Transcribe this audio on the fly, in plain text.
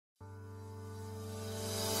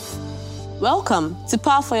Welcome to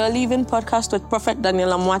Power for Your Living podcast with Prophet Daniel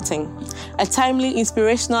Amoateng, a timely,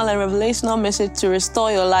 inspirational, and revelational message to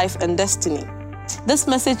restore your life and destiny. This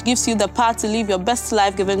message gives you the power to live your best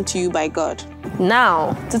life given to you by God.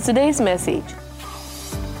 Now, to today's message.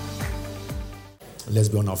 Let's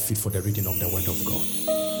be on our feet for the reading of the Word of God.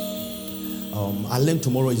 I learned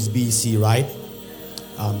tomorrow is BC, right?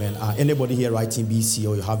 Amen. Anybody here writing BC,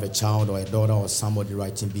 or you have a child or a daughter or somebody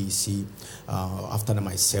writing BC, after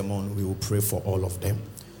my sermon, we will pray for all of them.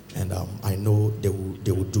 And I know they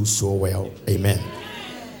will do so well. Amen.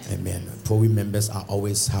 Amen. POWI members are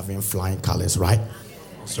always having flying colors, right?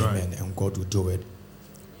 That's right. Amen. And God will do it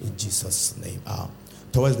in Jesus' name.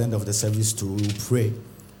 Towards the end of the service too, we will pray.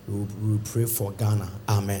 We will pray for Ghana.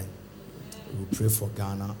 Amen. We will pray for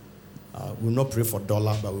Ghana. We will not pray for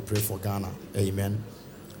dollar, but we will pray for Ghana. Amen.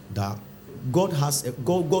 That God has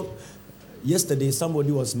God. Yesterday,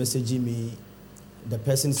 somebody was messaging me. The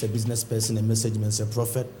person is a business person and messaged me and said,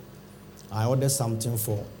 "Prophet, I ordered something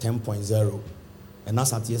for 10.0, and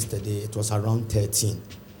as at yesterday, it was around 13.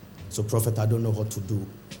 So, Prophet, I don't know what to do.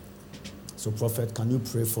 So, Prophet, can you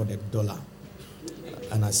pray for the dollar?"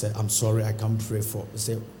 And I said, "I'm sorry, I can't pray for." He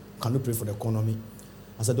said, "Can you pray for the economy?"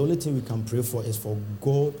 I said, "The only thing we can pray for is for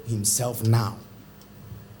God Himself now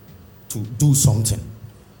to do something.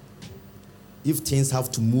 If things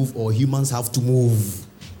have to move or humans have to move,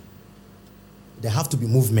 there have to be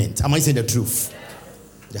movement." Am I saying the truth?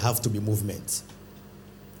 There have to be movement.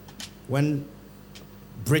 When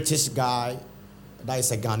British guy, that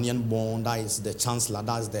is a Ghanaian born, that is the chancellor,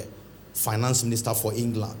 that is the finance minister for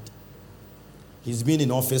England. He's been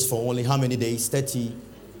in office for only how many days?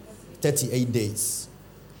 38 days.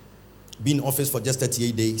 Been in office for just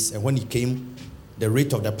 38 days. And when he came, the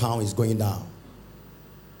rate of the pound is going down.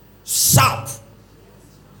 Sharp.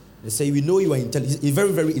 They say, "We know you are intelligent." He's a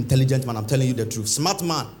very, very intelligent man. I'm telling you the truth. Smart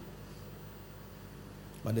man.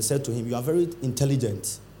 But they said to him, "You are very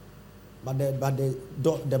intelligent. But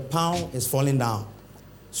the pound is falling down.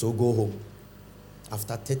 So go home."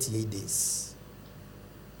 After 38 days.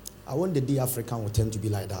 I want the day African will tend to be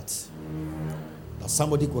like that. That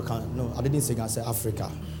somebody can, no, I didn't say I said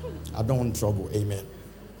Africa. I don't want trouble. Amen.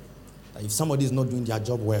 That if somebody is not doing their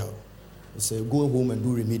job well, they say, "Go home and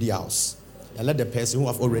do remedials. And let the person who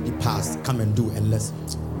have already passed come and do and let's."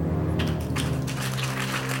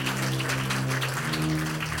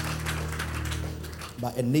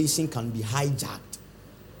 But a nation can be hijacked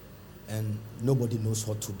and nobody knows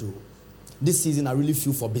what to do. This season, I really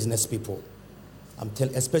feel for business people. I'm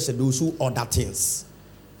telling, especially those who order things.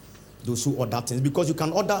 Those who order things. Because you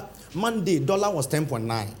can order, Monday, dollar was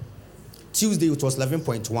 10.9. Tuesday, it was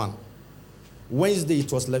 11.1. Wednesday,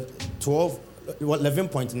 it was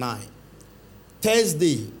 11.9.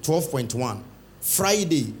 Thursday, 12.1.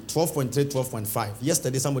 Friday, 12.3, 12.5.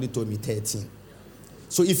 Yesterday, somebody told me 13.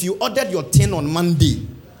 So if you ordered your 10 on Monday,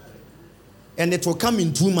 and it will come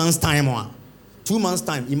in 2 months' time, 2 months'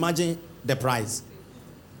 time, imagine the price.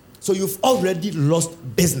 So you've already lost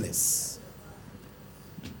business.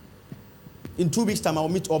 In 2 weeks' time, I will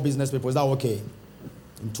meet all business people. Is that okay?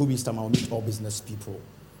 In 2 weeks' time, I will meet all business people.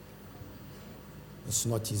 It's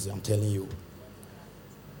not easy, I'm telling you.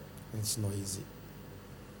 It's not easy.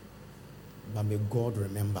 But may God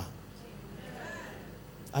remember.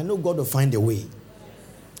 I know God will find a way.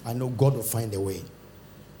 I know God will find a way.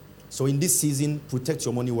 So in this season, protect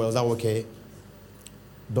your money well. Is that okay?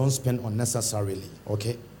 Don't spend unnecessarily,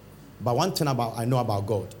 okay? But one thing I know about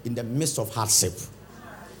God, in the midst of hardship,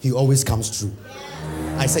 He always comes through.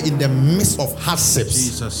 I say in the midst of hardships,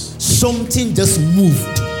 Jesus. Something just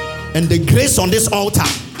moved. And the grace on this altar,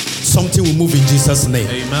 something will move in Jesus' name.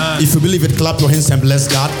 Amen. If you believe it, clap your hands and bless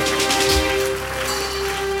God.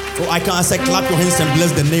 Oh, I say clap your hands and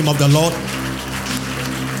bless the name of the Lord.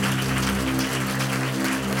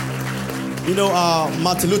 You know,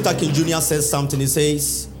 Martin Luther King Jr. says something. He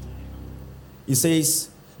says,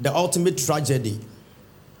 the ultimate tragedy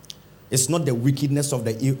is not the wickedness of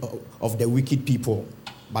the wicked people,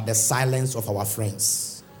 but the silence of our friends.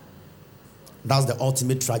 That's the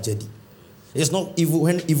ultimate tragedy. It's not evil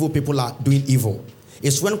when evil people are doing evil.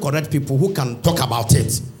 It's when correct people who can talk about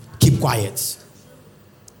it keep quiet.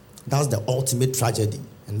 That's the ultimate tragedy.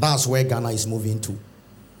 And that's where Ghana is moving to.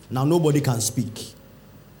 Now nobody can speak.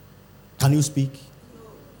 Can you speak?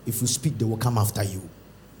 If you speak, they will come after you.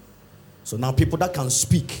 So now people that can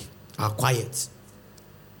speak are quiet.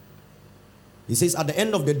 He says, at the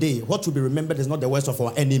end of the day, what will be remembered is not the words of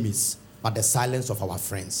our enemies, but the silence of our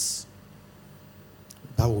friends.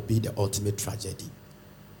 That will be the ultimate tragedy.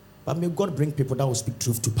 But may God bring people that will speak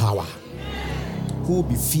truth to power, who will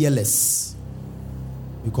be fearless.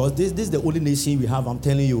 Because this is the only nation we have, I'm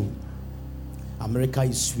telling you. America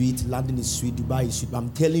is sweet, London is sweet, Dubai is sweet. I'm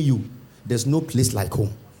telling you, there's no place like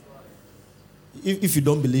home. If you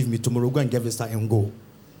don't believe me, tomorrow go and get visa and go.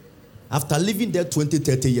 After living there 20,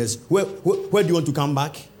 30 years, where do you want to come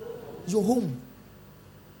back? Your home.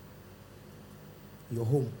 Your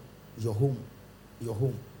home. Your home. Your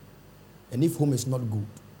home. And if home is not good,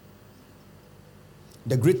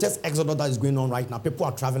 the greatest exodus that is going on right now, people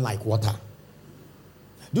are traveling like water.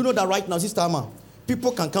 Do you know that right now, Sister Amma,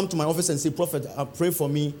 people can come to my office and say, Prophet, pray for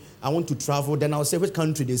me. I want to travel. Then I'll say, which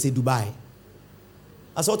country? They say, Dubai.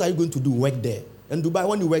 I said, what are you going to do? Work there. And Dubai,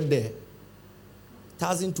 when you work there,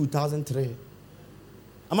 1,000, 2,000, 3,000.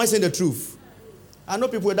 Am I saying the truth? I know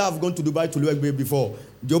people that have gone to Dubai to work before.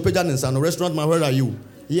 The Opejan and San restaurant, man, where are you?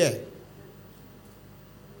 Yeah.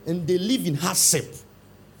 And they live in hardship.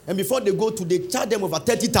 And before they go to, they charge them over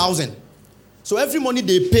 30,000. So every money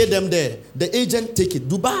they pay them there, the agent take it.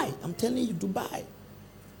 Dubai. I'm telling you, Dubai.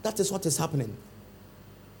 That is what is happening.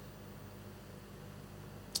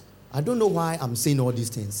 I don't know why I'm saying all these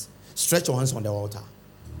things. Stretch your hands on the altar.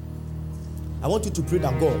 I want you to pray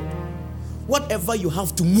that God, whatever you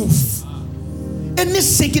have to move, any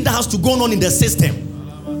shaking that has to go on in the system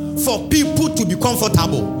for people to be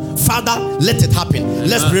comfortable, Father, let it happen.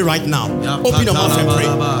 Let's pray right now. Open your mouth and pray.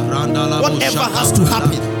 Whatever has to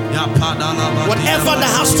happen, whatever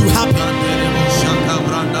that has to happen,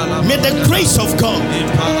 may the grace of God,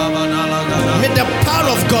 may the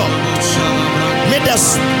power of God, may the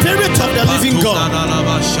Spirit of the living God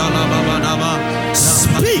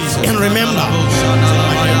speak and remember.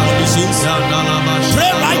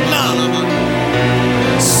 Pray right now.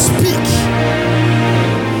 Speak.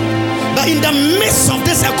 That in the midst of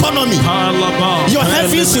this economy, your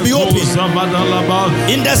heavens should be open.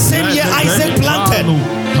 In the same year Isaac planted,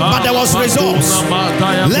 but there was results.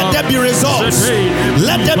 Let there be results.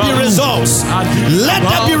 Let there be results. Let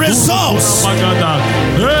there be results.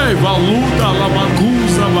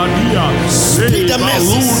 Speak the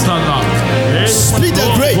message. Speak the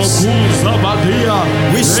grace.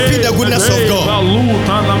 We speak the goodness of God.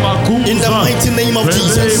 In the mighty name of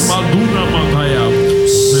Jesus.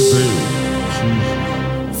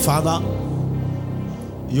 Father,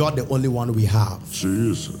 you are the only one we have.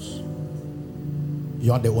 Jesus.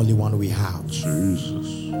 You are the only one we have.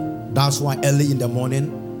 Jesus. That's why early in the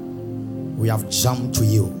morning we have jumped to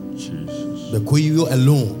you. Jesus. Because you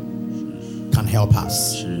alone can help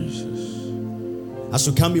us. Jesus. As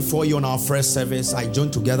we come before you on our first service, I join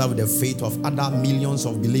together with the faith of other millions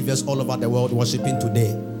of believers all over the world worshiping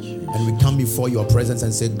today. Jesus. And we come before your presence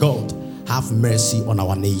and say, God, have mercy on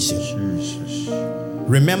our nation. Jesus.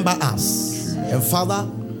 Remember us. And Father,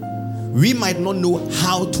 we might not know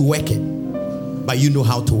how to work it, but you know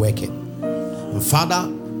how to work it. And Father,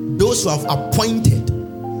 those who have appointed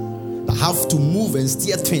that have to move and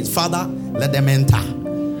steer things, Father, let them enter.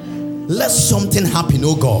 Let something happen,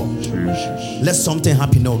 oh God. Jesus. Let something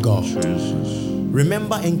happen, oh God. Jesus.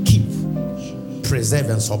 Remember and keep, preserve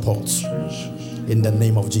and support. Jesus. In the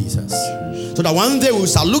name of Jesus. So that one day we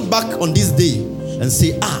shall look back on this day and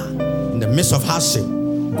say, in the midst of hardship,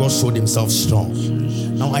 God showed himself strong.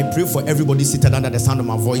 Now I pray for everybody seated under the sound of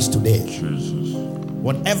my voice today. Jesus.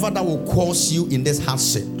 Whatever that will cause you in this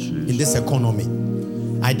hardship, in this economy,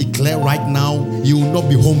 I declare right now, you will not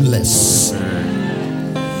be homeless.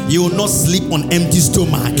 Amen. You will not sleep on empty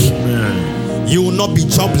stomach. Amen. You will not be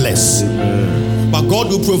jobless. Amen. But God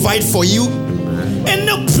will provide for you. Amen.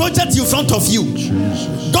 Any project in front of you,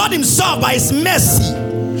 Jesus. God himself by his mercy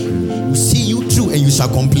will see you through and you shall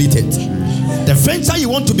complete it. The venture you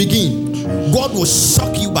want to begin, God will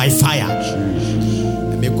shock you by fire.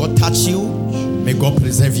 And may God touch you. May God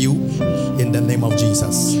preserve you in the name of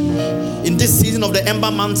Jesus. In this season of the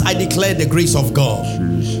ember months, I declare the grace of God.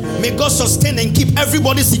 May God sustain and keep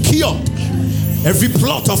everybody secure. Every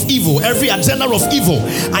plot of evil, every agenda of evil,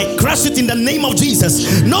 I crush it in the name of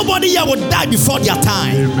Jesus. Nobody here will die before their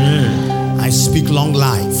time. Amen. I speak long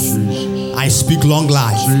life. Jesus. I speak long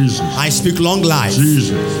life. Jesus. I speak long life.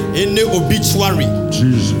 Jesus. In the obituary,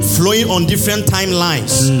 Jesus. flowing on different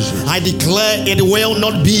timelines, Jesus. I declare it will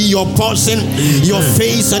not be your portion. Amen. Your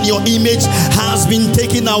face and your image has been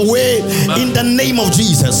taken away. Amen. In the name of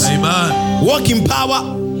Jesus. Amen. Walk in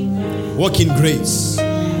power, walk in grace.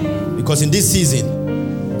 Because in this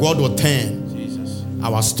season, God will turn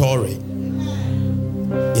our story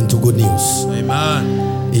into good news.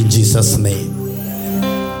 Amen. In Jesus' name.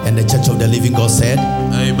 And the Church of the Living God said,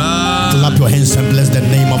 Amen. Clap your hands and bless the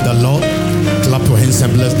name of the Lord. Clap your hands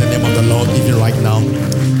and bless the name of the Lord even right now.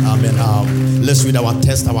 Amen. Let's read our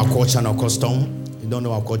text, our culture and our custom. You don't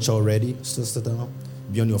know our culture already? Still sit down.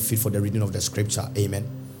 Be on your feet for the reading of the scripture. Amen.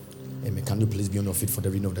 Amen. Can you please be on your feet for the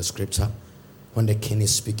reading of the scripture? When the king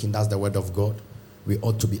is speaking, that's the word of God. We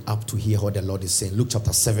ought to be up to hear what the Lord is saying. Luke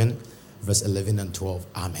chapter 7, verse 11 and 12.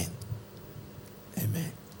 Amen.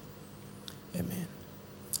 Amen. Amen.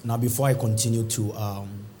 Now, before I continue to,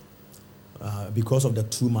 because of the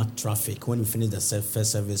too much traffic, when we finish the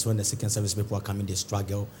first service, when the second service people are coming, they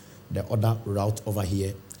struggle. The other route over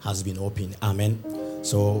here has been open. Amen.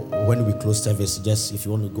 So when we close service, just if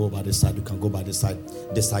you want to go by this side, you can go by this side.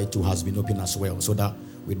 This side too has been open as well, so that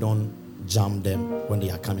we don't jam them when they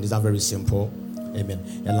are coming. Is that very simple? Amen.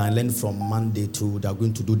 And I learned from Monday to they are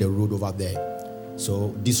going to do the road over there.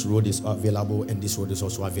 So this road is available and this road is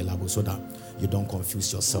also available, so that you don't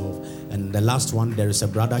confuse yourself. And the last one, there is a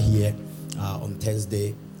brother here on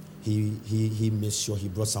Thursday. He made sure he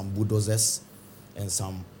brought some bulldozers and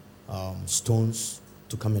some stones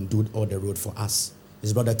to come and do all the road for us.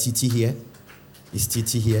 Is brother Titi here? Is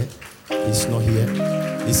Titi here? He's not here.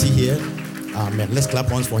 Is he here? Amen. Let's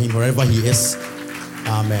clap once for him wherever he is.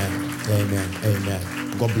 Amen. Amen.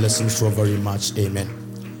 Amen. God bless him so very much. Amen.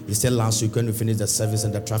 He said last week when we finished the service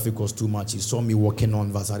and the traffic was too much, he saw me walking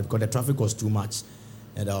on Vasari because the traffic was too much.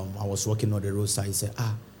 And I was walking on the roadside. He said,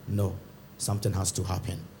 no, something has to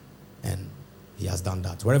happen. And he has done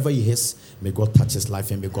that. Wherever he is, may God touch his life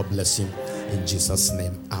and may God bless him in Jesus'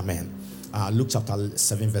 name. Amen. Luke chapter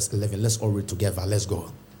 7, verse 11. Let's all read together. Let's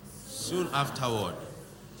go. Soon afterward,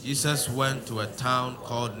 Jesus went to a town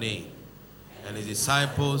called Nain, and his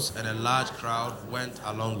disciples and a large crowd went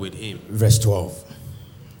along with him. Verse 12.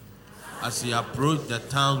 As he approached the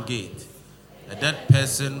town gate, a dead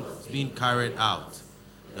person was being carried out,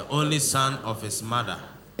 the only son of his mother.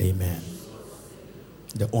 Amen.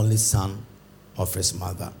 The only son of his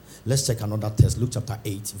mother. Let's check another text. Luke chapter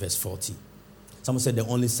 8, verse 40. Someone said the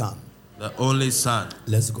only son. The only son.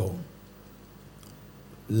 Let's go.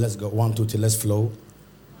 Let's go. 1, 2, 3. Let's flow.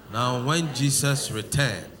 Now when Jesus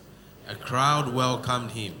returned, a crowd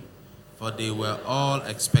welcomed him, for they were all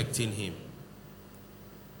expecting him.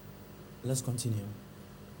 Let's continue.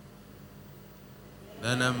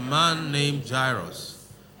 Then a man named Jairus,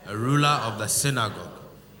 a ruler of the synagogue,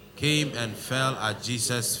 came and fell at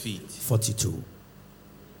Jesus' feet. 42.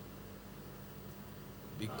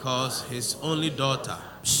 Because his only daughter.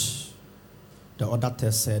 The other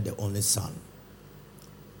text said the only son.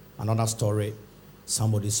 Another story,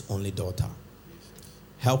 somebody's only daughter.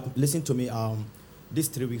 Listen to me. These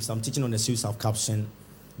 3 weeks, I'm teaching on a series of caption,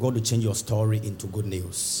 God to change your story into good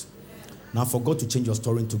news. Now, for God to change your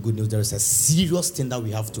story into good news, there is a serious thing that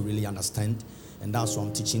we have to really understand, and that's what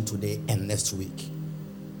I'm teaching today and next week.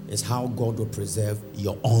 Is how God will preserve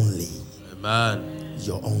your only. Amen.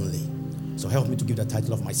 Your only. So help me to give the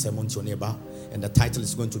title of my sermon to your neighbor, and the title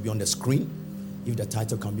is going to be on the screen. If the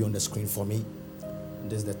title can be on the screen for me.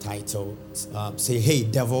 This is the title. Say, hey,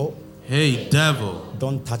 devil. Hey, devil.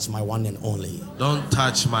 Don't touch my one and only. Don't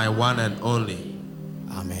touch my one and only.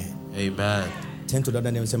 Amen. Amen. Turn to the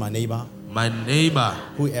other name and say, my neighbor. My neighbor.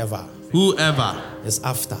 Whoever Is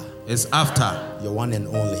after your one and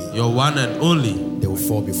only. Your one and only. They will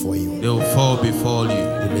fall before you. They will fall before you.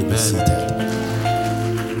 You may be seated.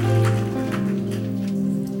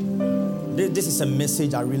 This is a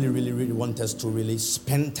message I really, really, really want us to really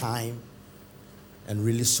spend time and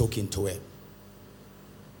really soak into it.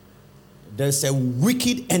 There's a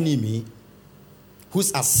wicked enemy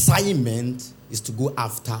whose assignment is to go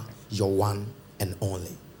after your one and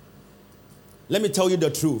only. Let me tell you the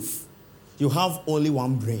truth. You have only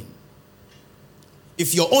one brain.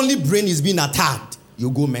 If your only brain is being attacked, you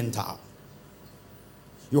go mental.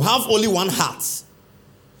 You have only one heart.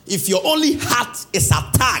 If your only heart is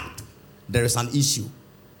attacked, there is an issue.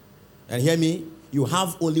 And hear me, you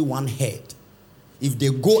have only one head. If they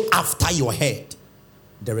go after your head,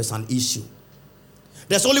 there is an issue.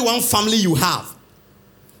 There's only one family you have.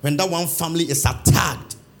 When that one family is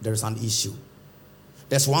attacked, there is an issue.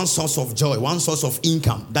 There's one source of joy, one source of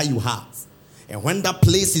income that you have. And when that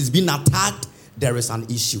place is being attacked, there is an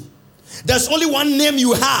issue. There's only one name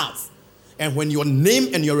you have. And when your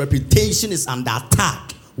name and your reputation is under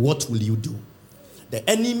attack, what will you do? The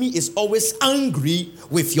enemy is always angry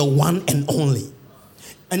with your one and only.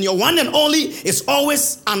 And your one and only is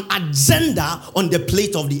always an agenda on the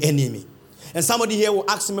plate of the enemy. And somebody here will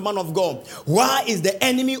ask me, man of God, why is the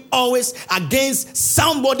enemy always against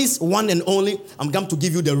somebody's one and only? I'm going to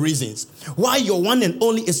give you the reasons why your one and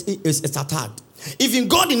only is attacked. Even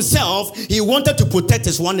God himself, he wanted to protect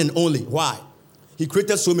his one and only. Why? He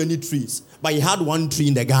created so many trees, but he had one tree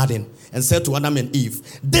in the garden and said to Adam and Eve,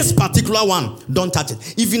 this particular one, don't touch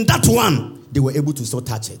it. Even that one, they were able to still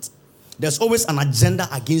touch it. There's always an agenda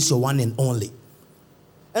against your one and only.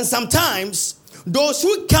 And sometimes, Those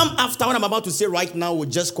who come after what I'm about to say right now will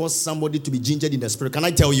just cause somebody to be gingered in the spirit. Can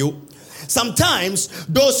I tell you? Sometimes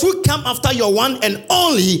those who come after your one and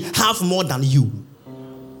only have more than you.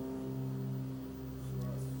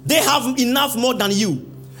 They have enough more than you,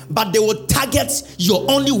 but they will target your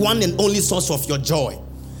only one and only source of your joy.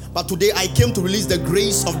 But today I came to release the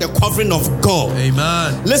grace of the covering of God.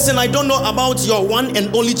 Amen. Listen, I don't know about your one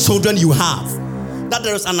and only children you have, that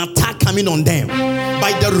there is an attack coming on them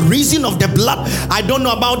by the reason of the blood. I don't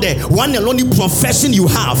know about the one and only profession you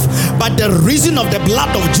have, but the reason of the blood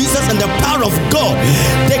of Jesus and the power of God,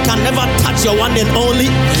 they can never touch your one and only.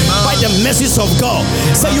 Amen. By the mercies of God.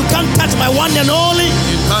 So you can't touch my one and only.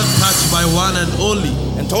 You can't touch my one and only.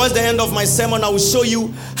 And towards the end of my sermon, I will show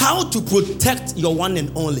you how to protect your one and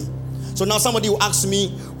only. So now somebody will ask me,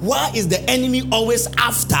 why is the enemy always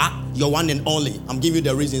after your one and only? I'm giving you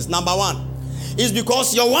the reasons. Number one, is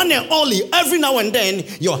because your one and only, every now and then,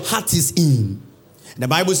 your heart is in. The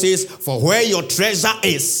Bible says, for where your treasure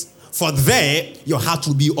is, for there your heart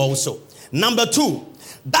will be also. Number two,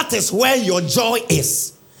 that is where your joy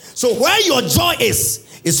is. So where your joy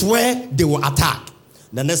is where they will attack.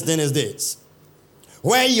 The next thing is this.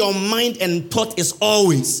 Where your mind and thought is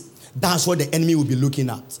always, that's what the enemy will be looking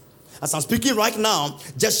at. As I'm speaking right now,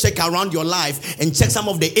 just check around your life and check some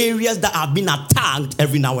of the areas that have been attacked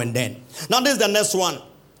every now and then. Now this is the next one.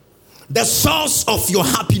 The source of your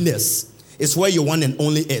happiness is where your one and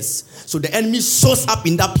only is. So the enemy shows up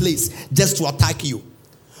in that place just to attack you.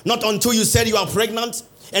 Not until you said you are pregnant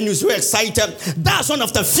and you're so excited. That's one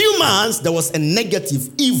of the few months there was a negative,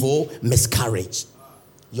 evil miscarriage.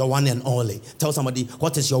 Your one and only. Tell somebody,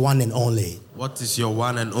 what is your one and only? What is your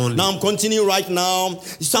one and only? Now I'm continuing right now.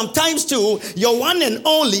 Sometimes too, your one and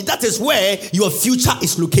only, that is where your future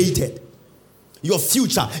is located. Your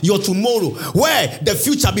future, your tomorrow, where the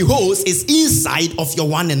future beholds is inside of your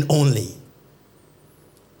one and only.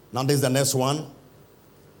 Now there's the next one.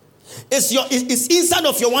 It's inside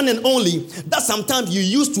of your one and only that sometimes you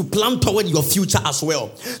use to plan toward your future as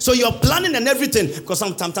well. So you're planning and everything, because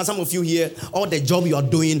sometimes some of you here, all the job you are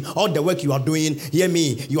doing, all the work you are doing, hear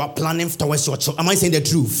me, you are planning towards your children. Am I saying the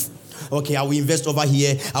truth? Okay, I will invest over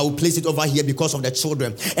here, I will place it over here because of the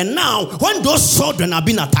children. And now, when those children are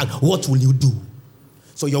being attacked, what will you do?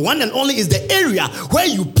 So your one and only is the area where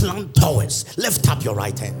you plan towards. Lift up your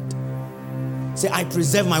right hand. Say, I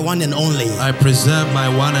preserve my one and only. I preserve my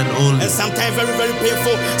one and only. And sometimes very, very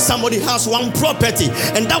painful. Somebody has one property,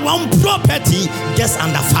 and that one property gets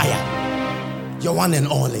under fire. Your one and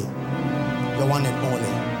only. Your one and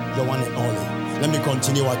only. Your one and only. Let me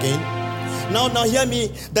continue again. Now hear me.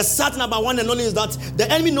 The sad thing about one and only is that the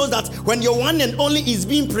enemy knows that when your one and only is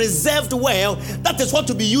being preserved well, that is what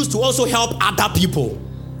to be used to also help other people.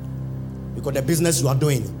 Because the business you are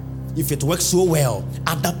doing, if it works so well,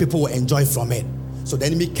 other people will enjoy from it. So the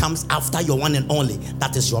enemy comes after your one and only.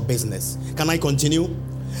 That is your business. Can I continue?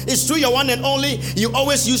 It's true, your one and only, you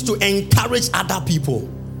always used to encourage other people.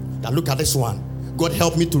 Now look at this one. God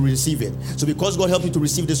help me to receive it. So because God helped you to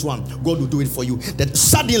receive this one, God will do it for you. That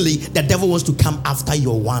suddenly the devil wants to come after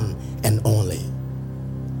your one and only.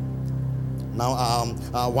 Now,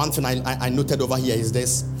 one thing I noted over here is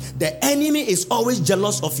this. The enemy is always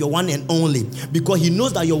jealous of your one and only because he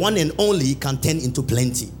knows that your one and only can turn into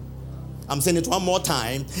plenty. I'm saying it one more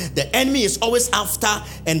time. The enemy is always after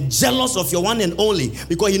and jealous of your one and only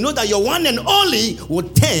because he knows that your one and only will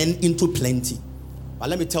turn into plenty. But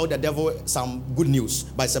let me tell the devil some good news,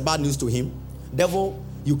 but it's a bad news to him. Devil,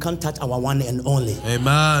 you can't touch our one and only.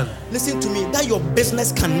 Amen. Listen to me. That your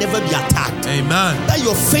business can never be attacked. Amen. That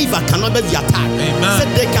your favor can never be attacked. Amen.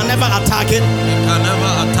 Said they can never attack it. They can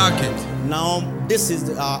never attack it. Now, this is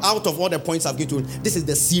out of all the points I've given to you, this is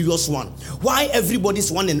the serious one. Why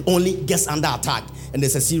everybody's one and only gets under attack? And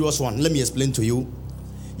there's a serious one. Let me explain to you.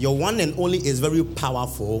 Your one and only is very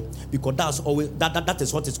powerful because that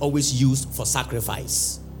is what is always used for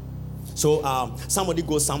sacrifice. So somebody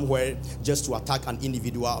goes somewhere just to attack an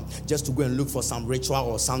individual, just to go and look for some ritual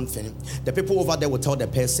or something. The people over there will tell the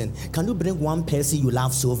person, can you bring one person you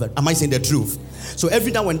love so very? Am I saying the truth? So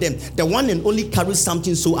every now and then, the one and only carries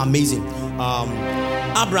something so amazing.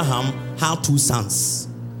 Abraham had 2 sons.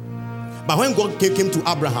 But when God came to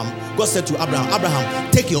Abraham, God said to Abraham,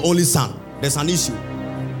 Abraham, take your only son. There's an issue.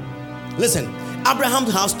 Listen, Abraham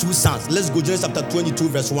has 2 sons. Let's go Genesis chapter 22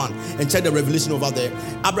 verse 1 and check the revelation over there.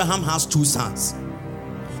 Abraham has 2 sons.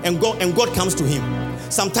 And God comes to him.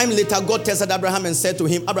 Sometime later, God tested Abraham and said to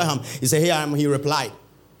him, Abraham, he said, here I am. He replied.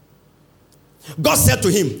 God said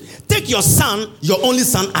to him, take your son, your only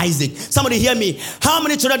son Isaac. Somebody hear me. How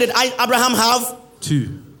many children did Abraham have?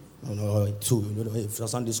 2. No, 2. If you're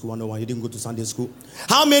Sunday school 101, you didn't go to Sunday school.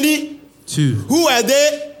 How many? 2. Who were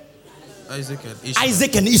they?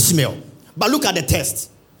 Isaac and Ishmael. But look at the test.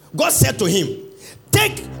 God said to him,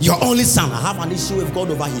 take your only son. I have an issue with God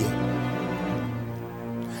over here.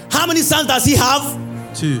 How many sons does he have?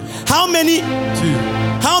 2. How many? 2.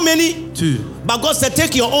 How many? 2. But God said,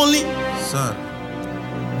 take your only son.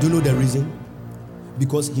 Do you know the reason?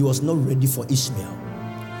 Because he was not ready for Ishmael.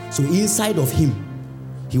 So inside of him,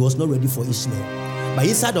 he was not ready for Ishmael. But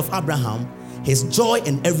inside of Abraham, his joy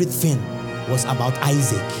and everything was about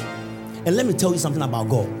Isaac. And let me tell you something about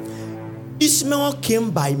God. Ishmael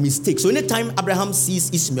came by mistake. So anytime Abraham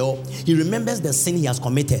sees Ishmael, he remembers the sin he has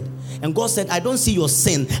committed. And God said, I don't see your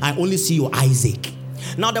sin, I only see your Isaac.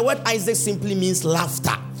 Now the word Isaac simply means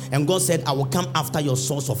laughter. And God said, I will come after your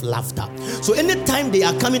source of laughter. So anytime they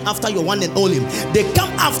are coming after your one and only, they come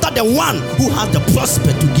after the one who has the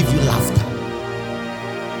prospect to give you laughter.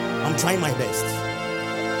 I'm trying my best.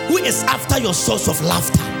 Who is after your source of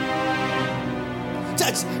laughter?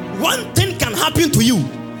 Church, one thing can happen to you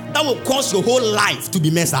that will cause your whole life to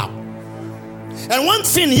be messed up. And one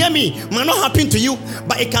thing, hear me, might not happen to you,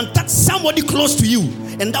 but it can touch somebody close to you,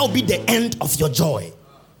 and that will be the end of your joy.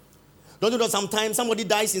 Don't you know sometimes somebody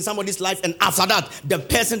dies in somebody's life, and after that, the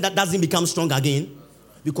person that doesn't become strong again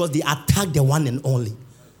because they attack the one and only.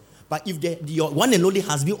 But if your one and only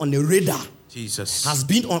has been on a radar, Jesus has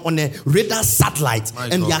been on a radar satellite, my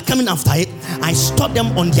and God. they are coming after it, I stop them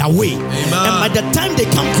on their way. Amen. And by the time they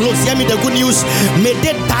come close, hear me the good news, may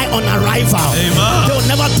they die on arrival. Amen. They will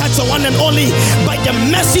never touch the one and only by the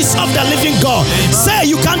mercies of the living God. Amen. Say,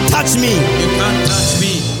 you can't touch me. You can't touch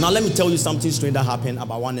me. Now let me tell you something strange that happened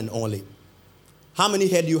about one and only. How many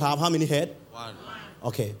head do you have? How many head? 1.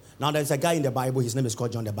 Okay. Now there's a guy in the Bible, his name is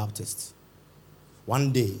called John the Baptist.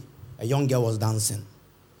 One day, a young girl was dancing.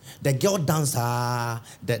 The girl danced, the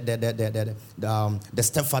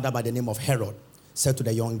stepfather by the name of Herod said to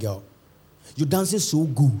the young girl, you're dancing so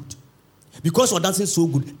good. Because you're dancing so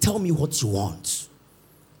good, tell me what you want.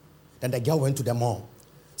 Then the girl went to the mom.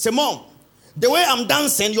 Say, Mom, the way I'm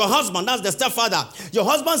dancing, your husband, that's the stepfather, your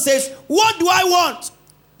husband says, what do I want?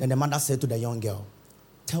 Then the mother said to the young girl,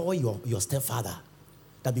 tell your stepfather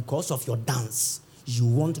that because of your dance, you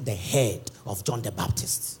want the head of John the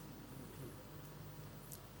Baptist.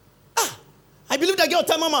 I believe the girl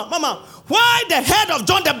told Mama, why the head of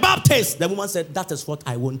John the Baptist? The woman said, that is what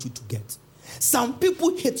I want you to get. Some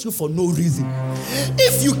people hate you for no reason.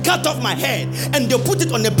 If you cut off my head and they put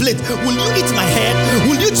it on a plate, will you eat my head?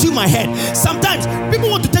 Will you chew my head? Sometimes people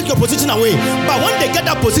want to take your position away, but when they get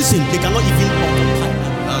that position, they cannot even occupy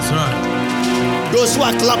that. That's right. Those who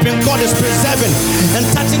are clapping, God is preserving and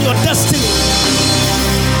touching your destiny.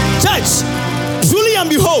 Church, truly and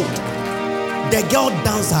behold, the girl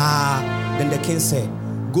danced. Then the king said,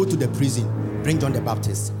 go to the prison, bring John the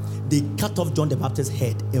Baptist. They cut off John the Baptist's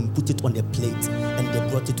head and put it on the plate, and they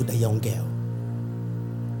brought it to the young girl.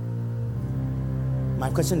 My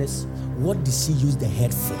question is, what did she use the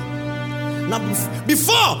head for? Now,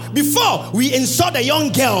 before we insult the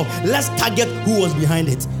young girl, let's target who was behind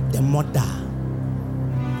it. The mother.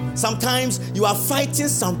 Sometimes you are fighting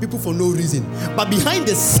some people for no reason, but behind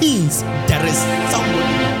the scenes, there is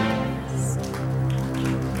somebody.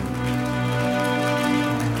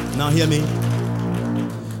 Now hear me.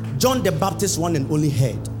 John the Baptist's one and only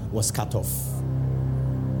head was cut off.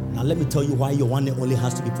 Now let me tell you why your one and only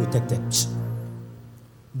has to be protected.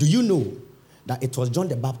 Do you know that it was John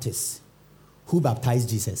the Baptist who baptized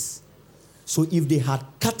Jesus? So if they had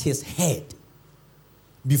cut his head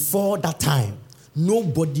before that time,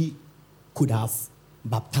 nobody could have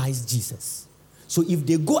baptized Jesus. So if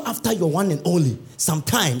they go after your one and only,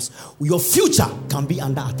 sometimes your future can be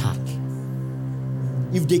under attack.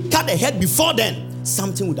 If they cut the head before then,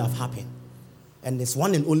 something would have happened. And this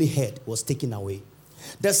one and only head was taken away.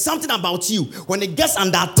 There's something about you. When it gets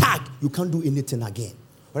under attack, you can't do anything again.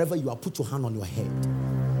 Wherever you are, put your hand on your head.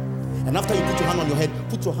 And after you put your hand on your head,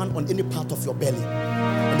 put your hand on any part of your belly.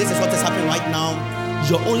 And this is what is happening right now.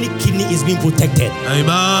 Your only kidney is being protected. Amen.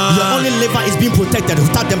 Your only liver is being protected.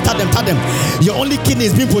 Tap them. Your only kidney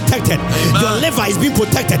is being protected. Amen. Your liver is being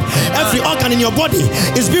protected. Amen. Every organ in your body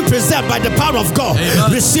is being preserved by the power of God.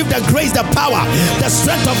 Amen. Receive the grace, the power, the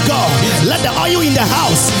strength of God. Let the oil in the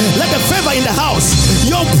house, let the favor in the house.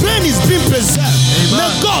 Your brain is being preserved. Amen. May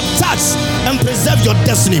God touch and preserve your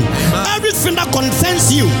destiny. Amen. Everything that concerns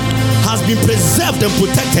you has been preserved and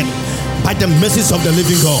protected by the mercies of the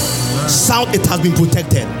living God. Shout, it has been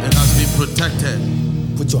protected. It has been protected.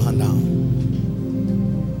 Put your hand down.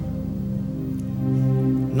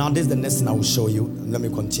 Now this is the next thing I will show you. Let me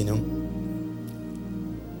continue.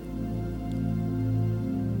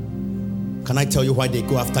 Can I tell you why they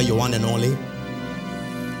go after your one and only?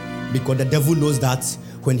 Because the devil knows that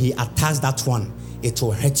when he attacks that one, it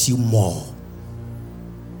will hurt you more.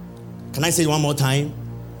 Can I say it one more time?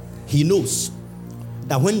 He knows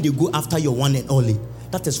that when they go after your one and only,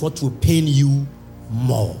 that is what will pain you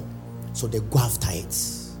more. So they go after it.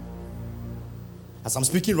 As I'm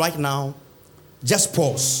speaking right now, just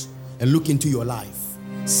pause and look into your life.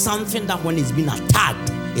 Something that when it's been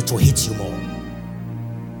attacked, it will hit you more.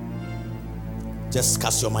 Just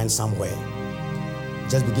cast your mind somewhere.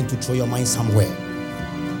 Just begin to throw your mind somewhere.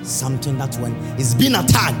 Something that when it's been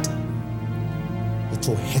attacked, it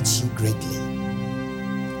will hurt you greatly.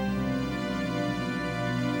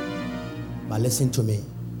 But listen to me.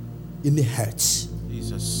 Any hurt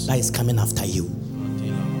that is coming after you,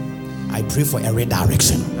 I pray for a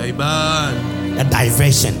redirection. Amen. A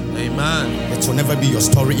diversion. Amen. It will never be your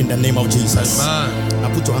story in the name of Jesus. Amen.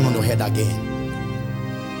 Now put your hand on your head again.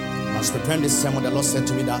 I was preparing this sermon. The Lord said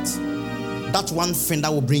to me that one thing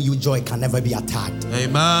that will bring you joy can never be attacked.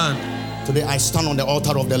 Amen. Today I stand on the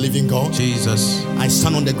altar of the living God. Jesus. I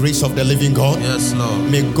stand on the grace of the living God. Yes,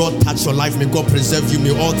 Lord. May God touch your life. May God preserve you.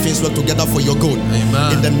 May all things work together for your good.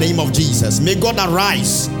 Amen. In the name of Jesus. May God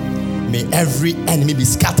arise. May every enemy be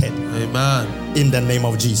scattered. Amen. In the name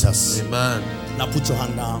of Jesus. Amen. Now put your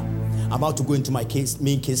hand down. I'm about to go into my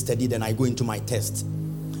main case study. Then I go into my test.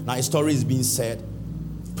 Now a story is being said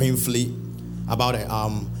painfully about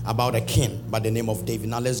a king by the name of David.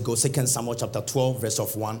 Now let's go 2 Samuel chapter 12 verse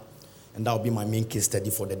of 1. And that will be my main case study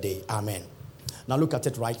for the day. Amen. Now look at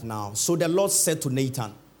it right now. So the Lord said to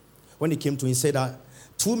Nathan, when he came to him, he said that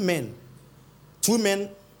two men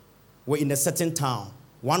were in a certain town.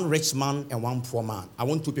 One rich man and one poor man. I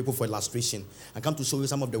want two people for illustration. I come to show you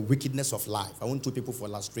some of the wickedness of life. I want two people for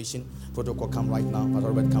illustration. Protocol, come right now.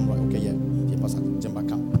 Pastor Robert, come right. Okay, yeah. Yeah, Pastor Jemba,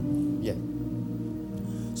 come. Yeah.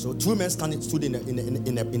 So two men stood in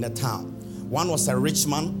a town. One was a rich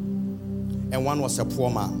man and one was a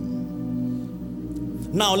poor man.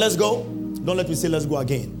 Now let's go. Don't let me say let's go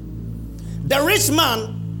again. The rich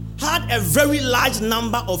man had a very large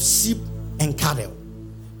number of sheep and cattle.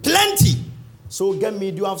 Plenty. So get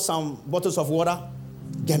me, do you have some bottles of water?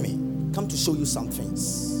 Get me. Come to show you some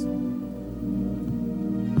things.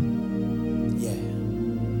 Yeah.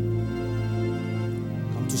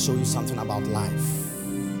 Come to show you something about life.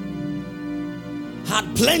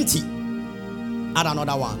 Had plenty. Add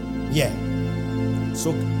another one. Yeah.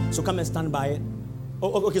 So come and stand by it.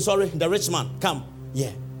 Oh, okay, sorry. The rich man, come. Yeah.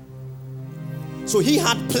 So he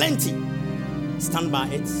had plenty. Stand by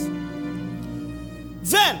it.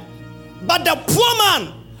 Then, but the poor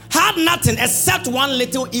man had nothing except one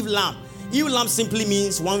little ewe lamb. Ewe lamb simply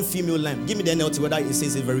means one female lamb. Give me the NLT, whether it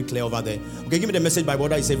says it very clear over there. Okay, give me the Message Bible,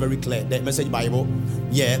 whether it says very clear. The Message Bible.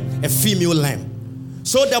 Yeah, a female lamb.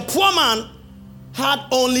 So the poor man had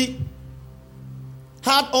only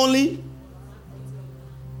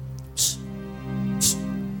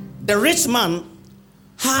the rich man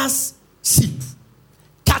has sheep,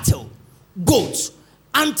 cattle, goats,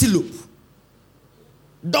 antelope,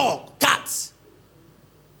 dog, cats.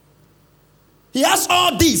 He has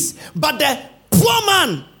all these, but the poor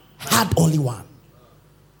man had only one.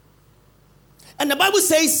 And the Bible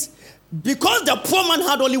says, because the poor man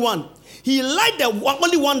had only one, he liked the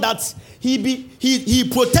only one that he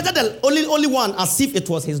protected the only one as if it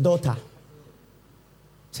was his daughter.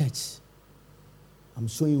 Church, I'm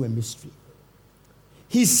showing you a mystery.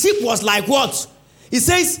 His sheep was like what? He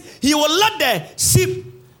says he will let the sheep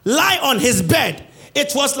lie on his bed.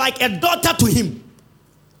 It was like a daughter to him.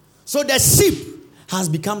 So the sheep has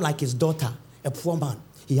become like his daughter, a poor man.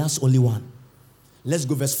 He has only one. Let's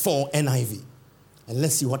go verse 4, NIV. And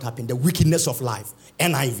let's see what happened. The wickedness of life,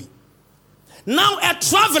 NIV. Now a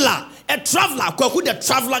traveler, Kwaku the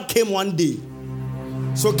traveler came one day.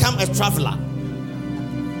 So come a traveler.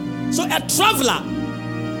 So a traveler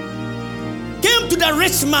came to the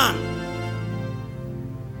rich man.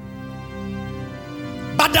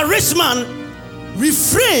 But the rich man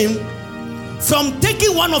refrained from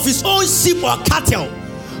taking one of his own sheep or cattle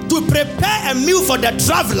to prepare a meal for the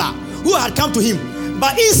traveler who had come to him.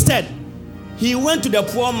 But instead, he went to the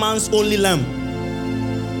poor man's only lamb.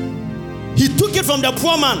 He took it from the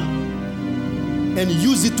poor man and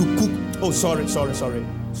used it to cook. Oh, sorry.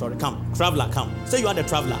 Come, traveler, come. Say you are the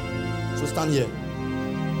traveler. So stand here.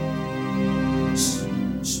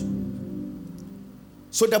 Shh.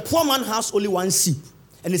 So the poor man has only one sheep,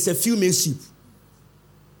 and it's a female sheep.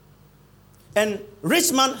 And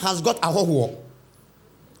rich man has got a hoho.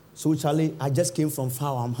 So Charlie, I just came from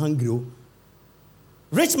far. I'm hungry.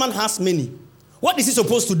 Rich man has many. What is he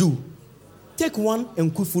supposed to do? Take one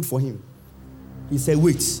and cook food for him. He said,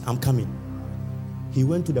 wait, I'm coming. He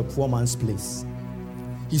went to the poor man's place.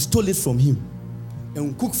 he stole it from him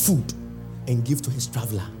and cooked food and gave to his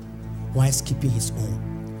traveler while keeping his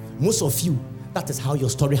own. Most of you, that is how your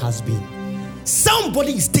story has been.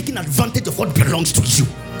 Somebody is taking advantage of what belongs to you.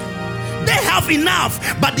 They have enough,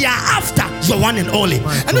 but they are after your one and only.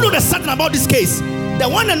 And you know the sad thing about this case? The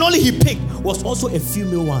one and only he picked was also a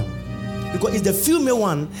female one. Because it's the female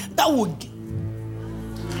one that would.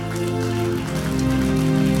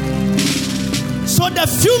 So the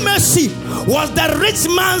female sheep was the rich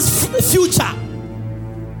man's future.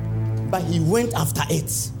 But he went after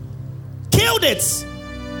it, killed it.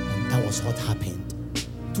 And that was what happened.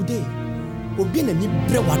 Today,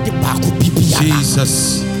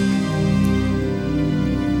 Jesus.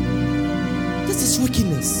 This is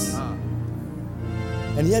wickedness.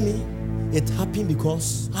 And hear me, it happened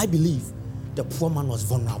because I believe the poor man was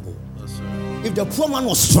vulnerable. If the poor man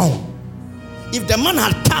was strong, if the man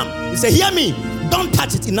had come, he said, hear me, don't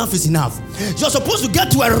touch it, enough is enough. You're supposed to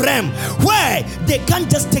get to a realm where they can't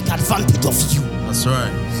just take advantage of you. That's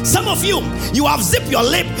right. Some of you have zipped your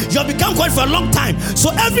lip, you have become quiet for a long time.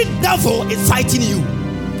 So every devil is fighting you.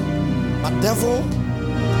 But devil,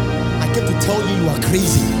 I came to tell you, you are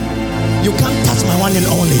crazy. You can't touch my one and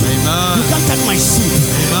only. Amen. You can't touch my sheep.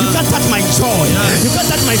 Amen. You can't touch my joy. Yes. You can't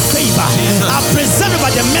touch my favor. Jesus. I'm preserved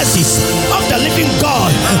by the mercies of the living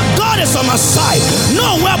God. God is on my side.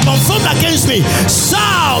 No weapon formed against me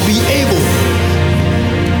shall be able.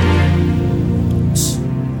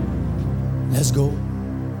 Let's go.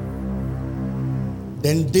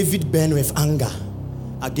 Then David burned with anger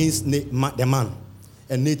against the man.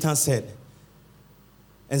 And Nathan said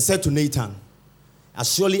to Nathan,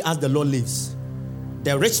 as surely as the Lord lives,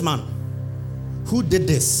 the rich man who did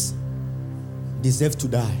this deserved to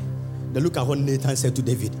die. Then look at what Nathan said to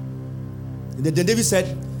David. Then David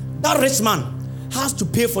said, that rich man has to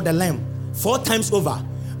pay for the lamb 4 times over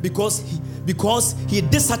because he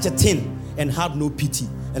did such a thing and had no pity.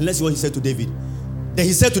 And let's see what he said to David. Then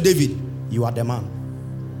he said to David, you are the man.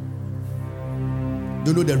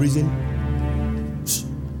 Do you know the reason?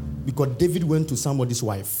 Because David went to somebody's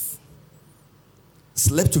wife,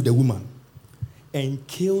 slept with the woman, and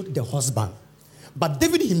killed the husband. But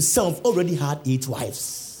David himself already had 8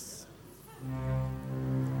 wives.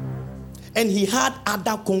 And he had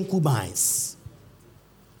other concubines.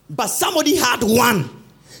 But somebody had one.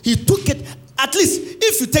 He took it. At least,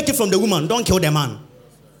 if you take it from the woman, don't kill the man.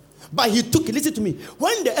 But he took it. Listen to me.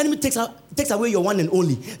 When the enemy takes away your one and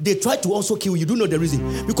only, they try to also kill you. Do you know the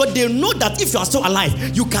reason? Because they know that if you are still alive,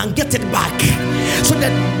 you can get it back. So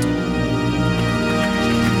that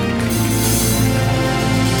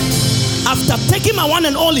after taking my one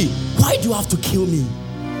and only, why do you have to kill me?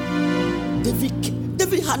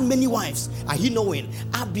 David had many wives. Ahinoam,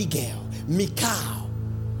 Abigail, Michal,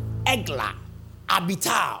 Eglah,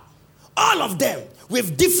 Abital. All of them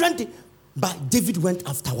with different. But David went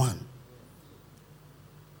after one.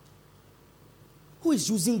 Who is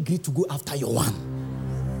using greed to go after your one?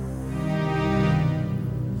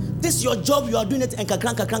 This is your job, you are doing it and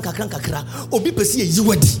kakran. Obi pesi ye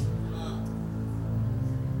yiwadi.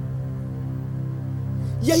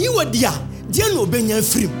 Ya yiwadi ya, dia no benya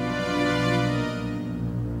free.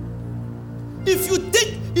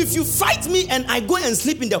 If you fight me and I go and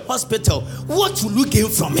sleep in the hospital, what will you gain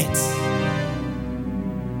from it?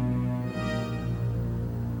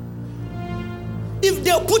 If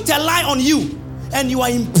they put a lie on you and you are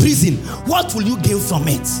in prison, what will you gain from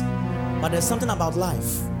it? But there's something about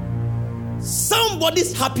life.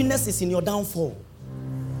 Somebody's happiness is in your downfall.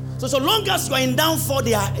 So long as you are in downfall,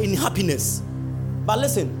 they are in happiness. But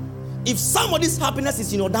listen, if somebody's happiness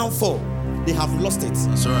is in your downfall, they have lost it.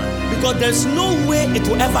 That's right. Because there's no way it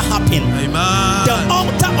will ever happen. Amen. The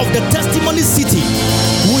altar of the testimony city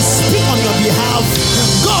will speak on your behalf.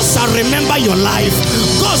 God shall remember your life.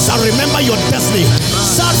 God shall remember your destiny.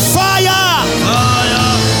 Shout fire!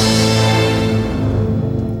 Fire!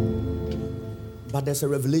 But there's a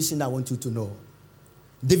revelation I want you to know.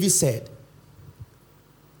 David said,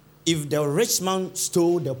 if the rich man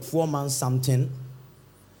stole the poor man something,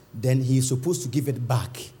 then he is supposed to give it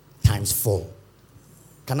back times 4.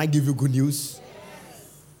 Can I give you good news?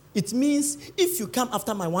 It means if you come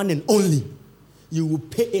after my one and only, you will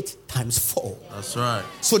pay it times 4. That's right.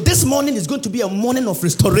 So this morning is going to be a morning of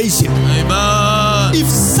restoration. Amen. If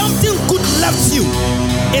something good left you,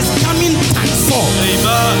 it's coming times 4.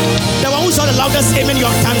 Amen. The one who saw the loudest amen,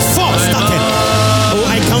 your times 4 started. Oh,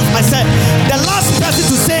 I said, the last person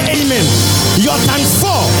to say amen, your times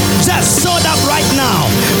 4 just showed up right now.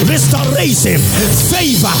 Restoration,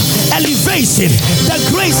 favor, elevation, the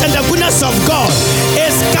grace and the goodness of God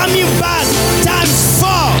is coming back times 4.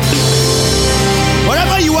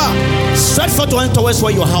 Wherever you are, Stretch forth your hand towards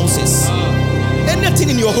where your house is. Anything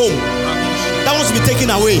in your home that wants to be taken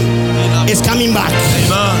away is coming back.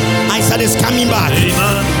 Amen. I said it's coming back.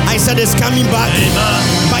 Amen. I said it's coming back.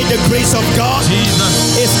 Amen. By the grace of God,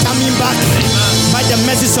 Jesus. it's coming back. Amen. By the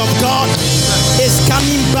message of God, it's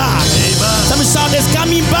coming back. Amen. Some shout, it's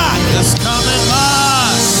coming back. It's coming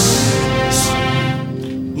back.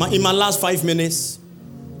 In my last 5 minutes,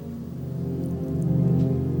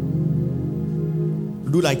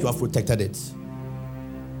 do like you have protected it.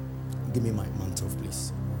 Give me my mantle,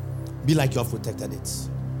 please. Be like you have protected it.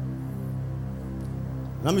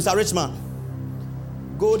 Now, Mr. Richman,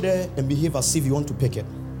 go there and behave as if you want to pick it.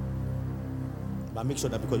 But make sure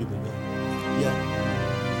that because you go there. Yeah.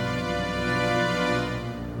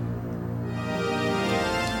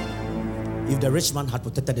 If the rich man had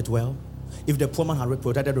protected it well, if the poor man had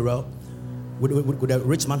protected it well, would the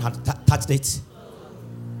rich man have touched it?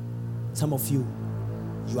 Some of you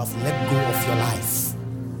have let go of your life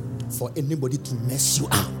for anybody to mess you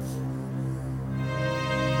up.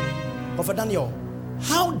 Prophet Daniel,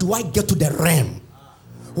 how do I get to the realm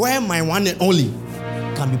where my one and only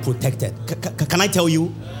can be protected? Can I tell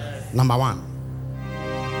you? Number one.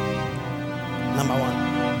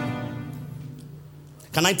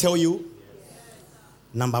 Can I tell you?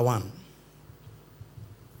 Number one.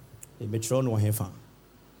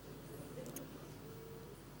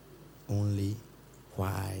 Only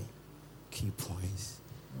why key points.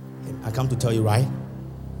 I come to tell you, right?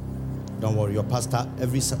 Don't worry, your pastor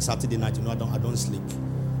every Saturday night, I don't sleep.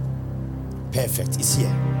 Perfect, it's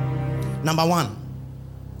here. Number one.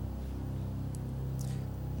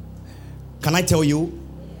 Can I tell you?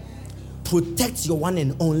 Protect your one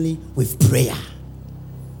and only with prayer.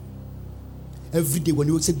 Every day when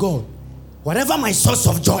you say, God, whatever my source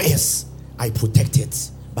of joy is, I protect it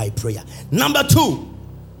by prayer. Number two,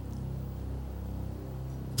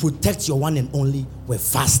 protect your one and only with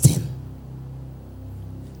fasting.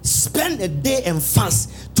 Spend a day and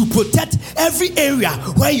fast to protect every area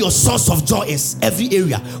where your source of joy is. Every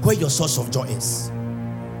area where your source of joy is.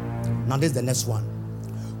 Now this is the next one.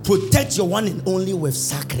 Protect your one and only with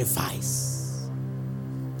sacrifice.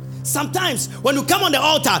 Sometimes when you come on the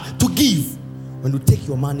altar to give, when you take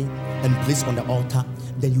your money and place on the altar,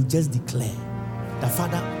 then you just declare that,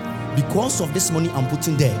 Father, because of this money I'm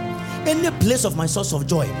putting there, any place of my source of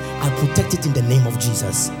joy, I protect it in the name of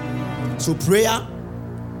Jesus. So prayer,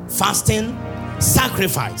 fasting,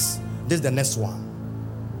 sacrifice. This is the next one.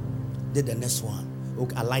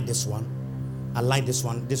 Okay, I like this one.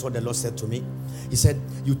 This is what the Lord said to me. He said,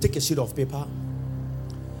 you take a sheet of paper,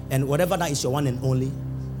 and whatever that is your one and only,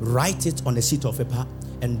 write it on a sheet of paper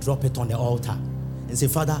and drop it on the altar. And say,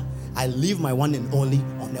 Father, I leave my one and only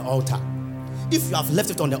on the altar. If you have left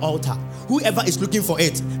it on the altar, whoever is looking for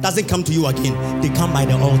it doesn't come to you again. They come by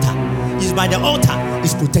the altar. It's by the altar.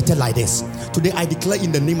 It's protected like this. Today I declare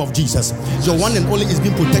in the name of Jesus, your one and only is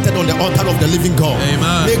being protected on the altar of the living God.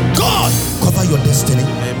 Amen. May God cover your destiny.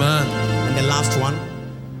 Amen. And the last one,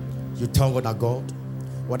 you tell God that, God,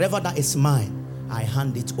 whatever that is mine, I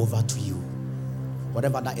hand it over to you.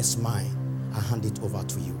 Whatever that is mine, I hand it over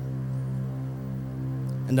to you.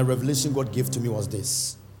 And the revelation God gave to me was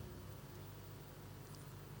this.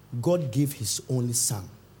 God gave his only son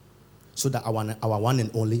so that our one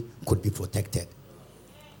and only could be protected.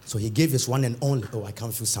 So he gave his one and only. Oh, I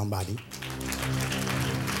can't feel somebody.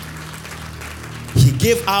 He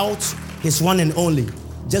gave out his one and only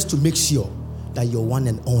just to make sure that your one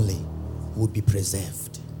and only would be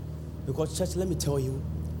preserved. Because, church, let me tell you,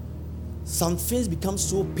 some things become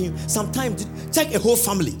so painful. Sometimes, take a whole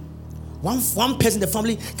family. One person in the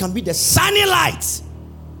family can be the shining light.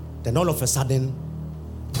 Then all of a sudden,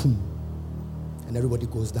 boom, and everybody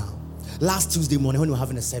goes down. Last Tuesday morning when we were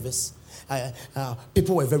having a service,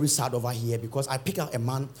 people were very sad over here because I picked up a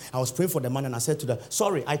man. I was praying for the man and I said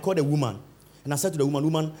to I called a woman. And I said to the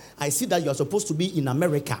woman, I see that you are supposed to be in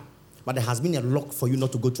America, but there has been a lock for you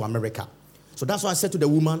not to go to America. So that's why I said to the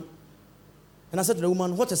woman,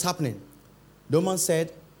 what is happening? The woman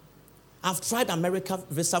said, I've tried America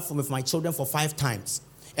visa with my children for 5 times.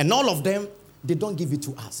 And all of them, they don't give it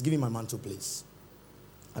to us. Give me my mantle, please.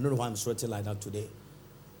 I don't know why I'm sweating like that today.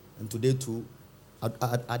 And today too,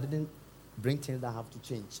 I didn't bring things that have to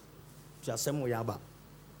change.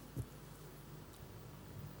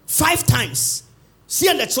 5 times. She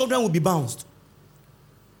and the children will be bounced.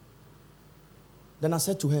 Then I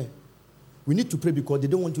said to her, we need to pray because they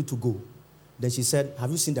don't want you to go. Then she said,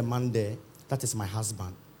 have you seen the man there? That is my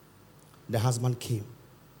husband. The husband came.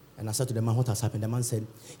 And I said to the man, what has happened? The man said,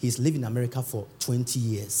 he's lived in America for 20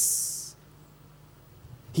 years.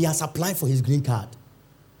 He has applied for his green card.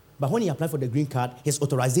 But when he applied for the green card, his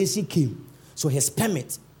authorization came. So his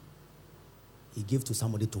permit, he gave to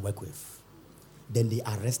somebody to work with. Then they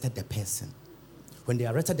arrested the person. When they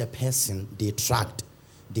arrested the person, they tracked.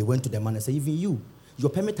 They went to the man and said, even you,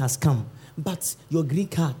 your permit has come, but your green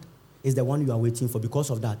card is the one you are waiting for.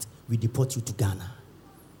 Because of that, we deport you to Ghana.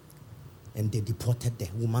 And they deported the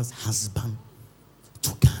woman's husband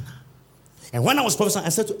to Ghana. And when I was prophesying, I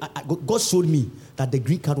said, God showed me that the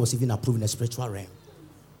green card was even approved in the spiritual realm.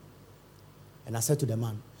 And I said to the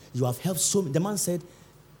man, you have helped so many. The man said,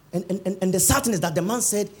 and the sad thing is that the man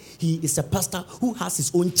said he is a pastor who has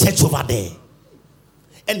his own church over there.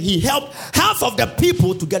 And he helped half of the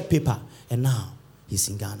people to get paper. And now he's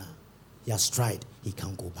in Ghana. He has tried. He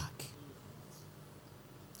can't go back.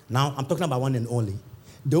 Now I'm talking about one and only.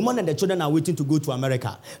 The woman and the children are waiting to go to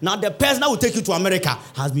America. Now the person that will take you to America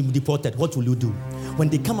has been deported. What will you do? When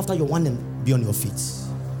they come after your one and be on your feet.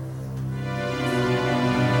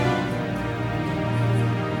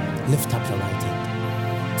 Lift up your right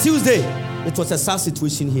hand. Tuesday, it was a sad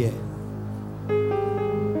situation here.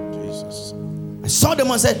 Jesus. I saw the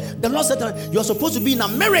man said, the Lord said, you're supposed to be in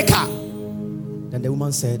America. Then the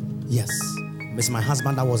woman said, yes. Miss my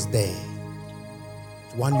husband that was there.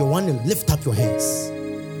 When you want to lift up your hands.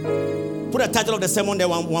 Put the title of the sermon there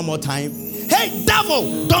one more time. Hey,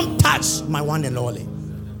 devil, don't touch my one and only.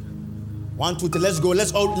 1, 2, 3, let's go.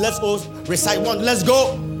 Let's all recite one. Let's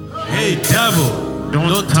go. Hey, devil,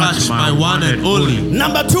 don't touch my one and only.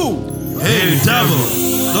 Number 2. Hey, devil,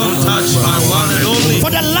 don't touch my one and only. For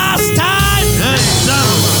the last time. Hey,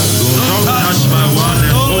 devil, don't touch my one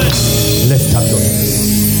and only. Lift up your hands.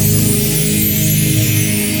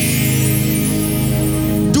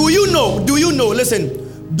 Do you know,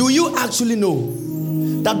 listen, do you actually know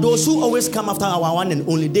that those who always come after our one and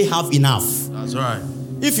only, they have enough? That's right.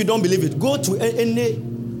 If you don't believe it, go to any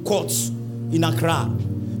courts in Accra.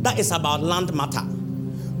 That is about land matter.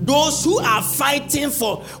 Those who are fighting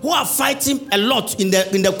a lot in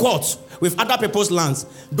the courts with other people's lands,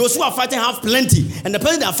 those who are fighting have plenty, and the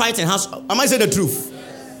person they are fighting has, am I saying the truth?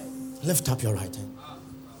 Lift up your right hand.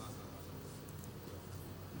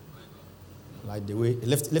 Like the way,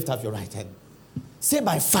 lift up your right hand. Say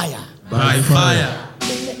by fire. By fire.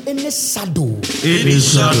 Any shadow. Any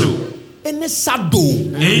shadow. Any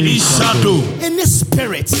shadow. Any shadow. Any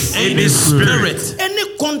spirit. Any spirit.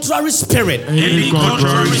 Any contrary spirit. Any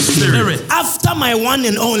contrary spirit. After my one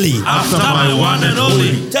and only. After my one and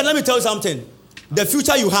only. Let me tell you something. The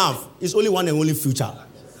future you have is only one and only future.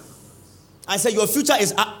 I said your future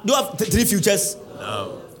is. Do you have 3 futures?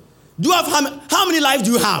 No. Do you have how many lives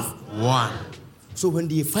do you have? 1. So when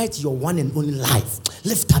they fight your one and only life,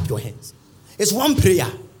 lift up your hands. It's one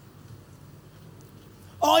prayer.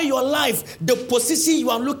 All your life, the position you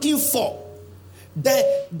are looking for,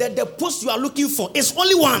 the post you are looking for is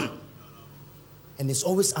only one. And it's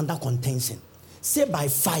always under contention. Say by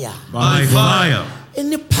fire. By fire.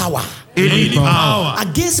 Any power. Any power.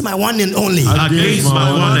 Against my one and only. Against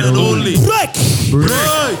my one and only. Break.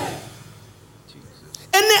 Break.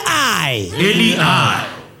 Any eye. Any eye.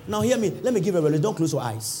 Now hear me. Let me give a revelation. Don't close your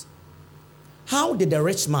eyes. How did the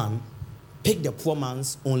rich man pick the poor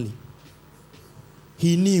man's only?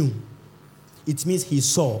 He knew. It means he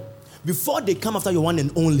saw. Before they come after your one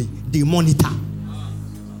and only, they monitor.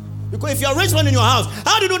 Because if you're a rich man in your house,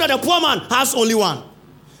 how do you know that the poor man has only one?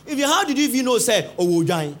 How did you even know, say,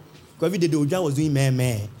 Ojai? Because every day the Ojai was doing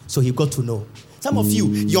meh. So he got to know. Some of you,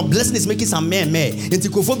 your blessing is making some meh.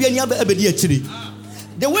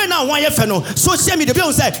 The way now one year feno, social media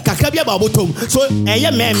people say kakabia babotom. So meh.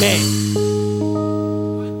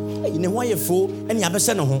 In a one year fo, any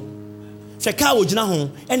abese no ho. She car ojina ho,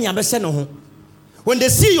 any abese no ho. When they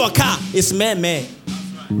see your car, it's meh.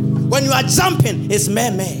 When you are jumping, it's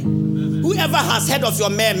meh. Whoever has heard of your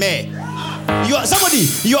meh.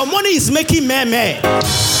 Your money is making meh.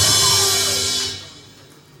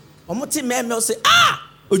 Omoti meh say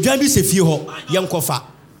ojan bi se fie ho yenkofa.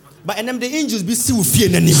 But and them the angels be still fear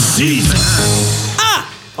in the name. Jesus.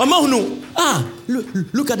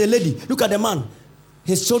 Look at the lady. Look at the man.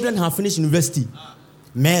 His children have finished university.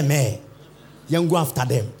 Meh. Young go after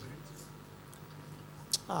them.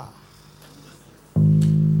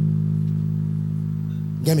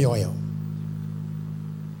 Get me oil.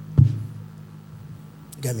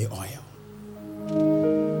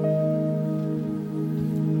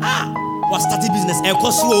 What started business?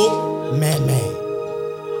 Meh.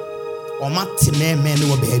 Or Martin, man,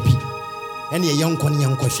 no baby. And a young con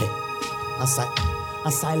young crochet. As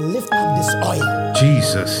I lift up this oil.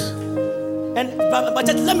 Jesus. And but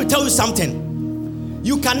let me tell you something.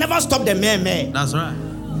 You can never stop the man. That's right.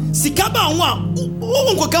 Sikaba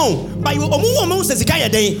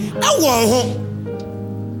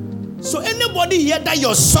So anybody here that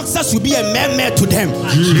your success will be a mere to them.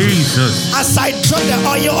 Jesus. As I drop the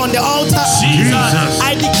oil on the altar, Jesus.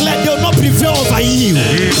 I declare they will not prevail over you.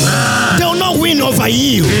 Amen. They will not win over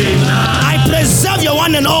you. Amen. I preserve your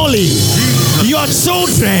one and only. Jesus. Your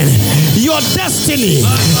children, your destiny,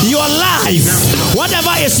 your life,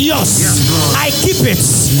 whatever is yours, I keep it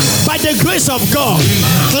by the grace of God.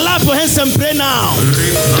 Clap your hands and pray now.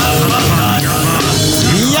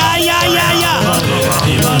 Yeah, yeah, yeah, yeah.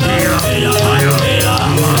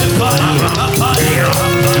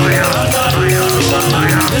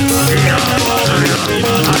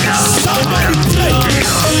 Somebody pray.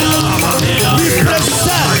 We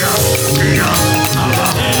preserve.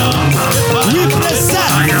 We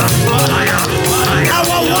preserve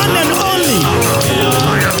our one and only.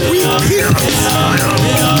 We keep it.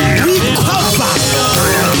 We cover.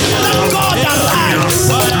 Let God arise.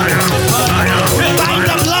 By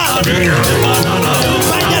the blood.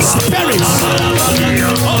 By the Spirit.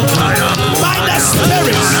 By the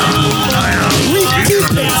Spirit. We keep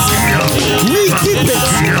it. We keep it.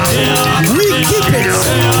 We keep it.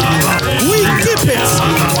 We keep it.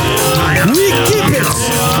 We keep it.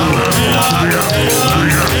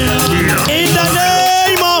 In the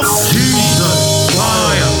name of Jesus.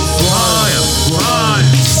 Fire.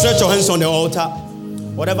 stretch your hands on the altar.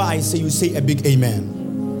 Whatever I say, you say a big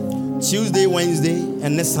amen. Tuesday, Wednesday,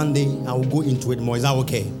 and next Sunday, I will go into it more. Is that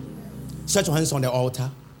okay? Stretch your hands on the altar.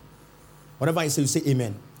 Whatever I say, you say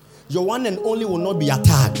amen. Your one and only will not be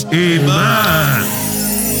attacked. Amen.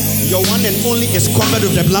 Your one and only is covered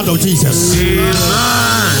with the blood of Jesus. Amen.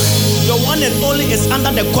 Your one and only is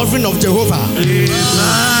under the covering of Jehovah. Amen.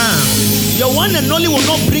 Your one and only will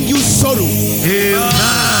not bring you sorrow. Amen.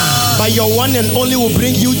 But your one and only will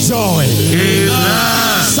bring you joy.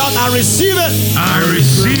 Amen. Shout, I receive it. I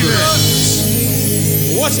receive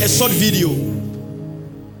it. Watch a short video.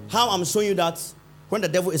 How I'm showing you that when the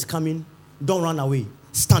devil is coming, don't run away.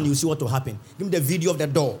 Stand, you see what will happen. Give me the video of the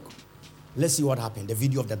dog. Let's see what happened. The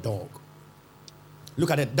video of the dog. Look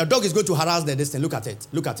at it. The dog is going to harass the distance. Look at it.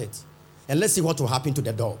 Look at it. And let's see what will happen to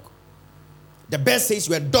the dog. The bird says,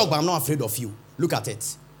 you're a dog, but I'm not afraid of you. Look at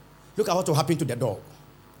it. Look at what will happen to the dog.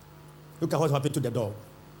 Look at what will happen to the dog.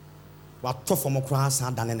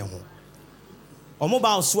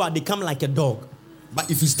 They come like a dog. But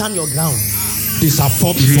if you stand your ground, they shall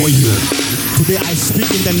fall before you. Today I speak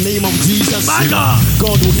in the name of Jesus.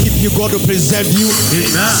 God will keep you. God will preserve you.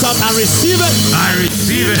 Shout, I receive it. I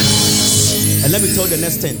receive it. And let me tell you the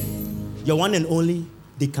next thing. Your one and only,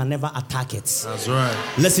 they can never attack it. That's right.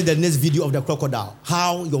 Let's see the next video of the crocodile.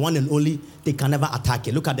 How your one and only, they can never attack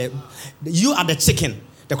it. Look at you are the chicken.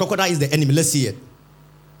 The crocodile is the enemy. Let's see it.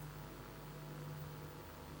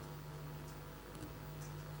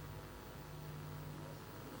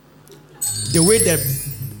 The way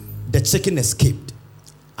the chicken escaped,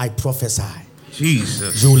 I prophesy.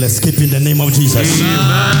 Jesus. You will escape in the name of Jesus.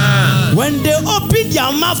 Amen. When they open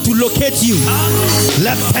their mouth to locate you,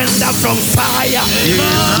 let thunder from fire.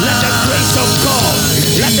 Amen. Let the grace of God,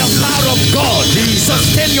 let the power of God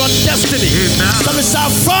sustain your destiny. Come and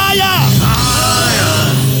shout fire.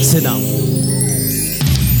 Fire. Sit down.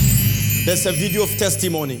 There's a video of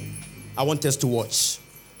testimony I want us to watch.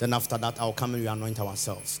 Then after that, I'll come and we anoint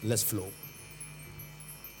ourselves. Let's flow.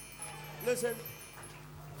 Listen.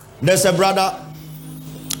 There's a brother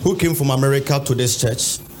who came from America to this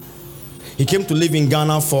church. He came to live in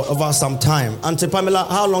Ghana for over some time. Auntie Pamela,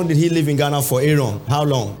 how long did he live in Ghana for, Aaron? How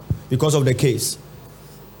long? Because of the case?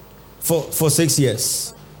 For 6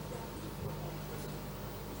 years.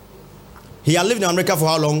 He had lived in America for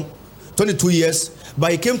how long? 22 years.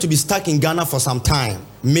 But he came to be stuck in Ghana for some time.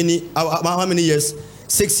 How many years?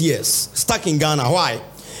 6 years. Stuck in Ghana. Why?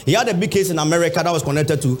 He had a big case in America that was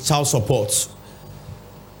connected to child support.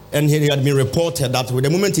 And he had been reported that the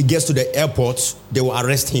moment he gets to the airport, they will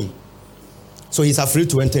arrest him. So he's afraid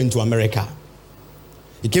to enter into America.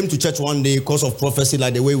 He came to church one day because of prophecy,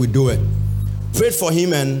 like the way we do it. Prayed for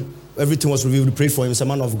him and everything was revealed. We prayed for him. He's a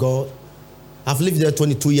man of God. I've lived there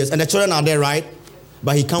 22 years. And the children are there, right?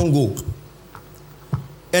 But he can't go.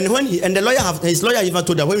 And his lawyer even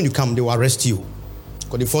told that when you come, they will arrest you.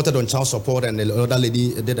 Because they fought on child support and the other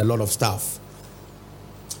lady did a lot of stuff.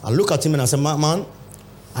 I look at him and I said, man,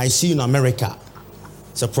 I see you in America.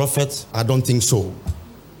 He's a prophet. I don't think so.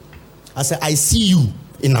 I said, I see you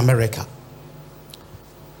in America.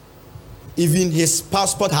 Even his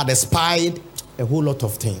passport had expired, a whole lot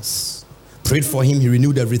of things. Prayed for him. He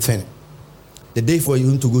renewed everything. The day for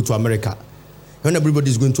him to go to America, when everybody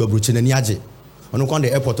is going to Abuchi and Yaji, on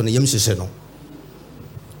the airport on the Yemshisheno.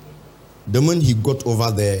 The moment he got over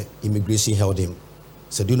there, immigration held him.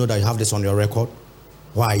 Said, do you know that you have this on your record?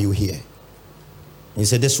 Why are you here? And he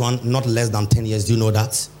said, this one, not less than 10 years. Do you know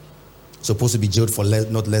that? Supposed to be jailed for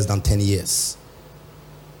not less than 10 years.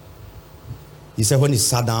 He said when he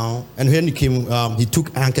sat down, and when he came, he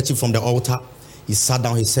took a handkerchief from the altar. He sat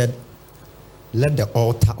down, he said, let the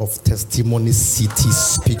altar of Testimony City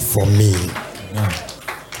speak for me. Yeah.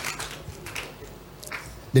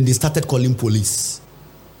 Then they started calling police.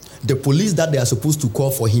 The police that they are supposed to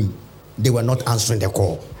call for him, they were not answering the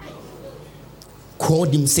call.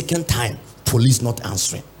 Called him second time, police not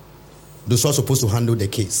answering. Those who are supposed to handle the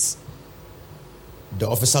case. The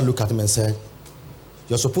officer looked at him and said,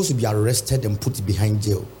 you're supposed to be arrested and put behind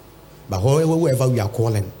jail. But whoever we are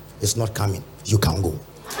calling is not coming. You can go.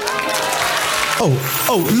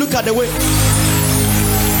 Oh, look at the way.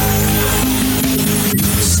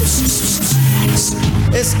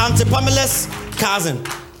 It's Auntie Pamela's cousin.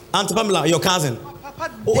 Auntie Pamela, your cousin.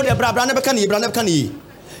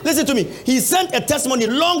 Listen to me. He sent a testimony,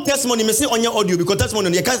 long testimony, me say on your audio, because testimony,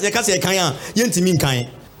 you can't say They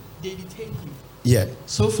detained him. Yeah.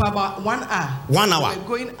 So for about 1 hour. 1 hour. They were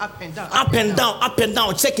going up and down. Up and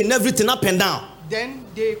down, checking everything up and down. Then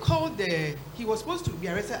they called he was supposed to be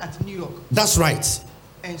arrested at New York. That's right.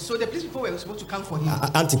 And so the police people were supposed to come for him.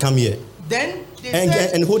 Auntie, come here. Then they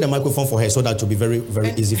said, and hold the microphone for her so that it will be very,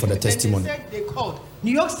 very easy for the testimony. They called.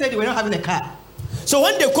 New York said they were not having a car. So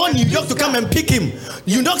when they called New York to come and pick him,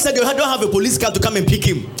 New York said they don't have a police car to come and pick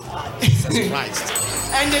him. Jesus Christ.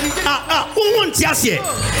 And then he said, police say,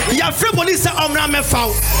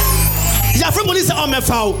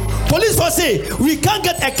 police force say, we can't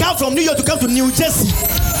get a car from New York to come to New Jersey.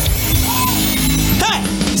 Hey,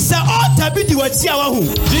 say all tabidi wa chiawahu.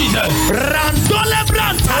 Jesus. Randole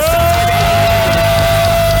branta.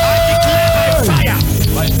 I declare by fire.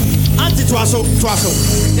 Anti twaso.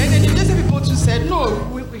 Then the New Jersey people too said, no,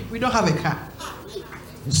 we don't have a car.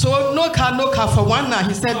 So no car for 1 hour.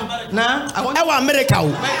 He said, nah, I want America.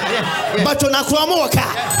 Yeah. But on a chromo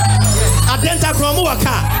car. Adenta chromo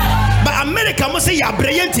car. But America must say ya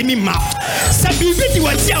brilliant to me ma. Sabibiti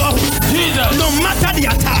was no matter the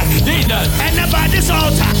attack. And by this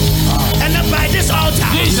altar. And by this altar.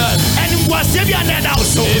 And was Savior and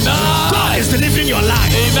also. God is delivering your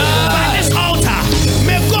life. By this altar.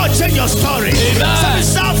 May God change your story.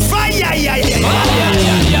 So fire.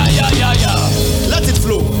 Let it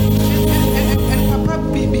flow. And Papa,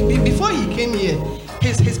 before he came here,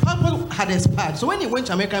 his passport had expired. So when he went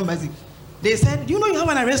to American Embassy, they said, you know you have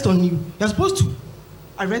an arrest on you. They're supposed to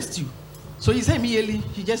arrest you. So he said immediately,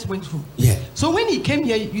 he just went home. Yeah. So when he came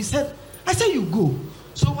here, I said you go.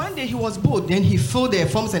 So one day he was bored, then he filled the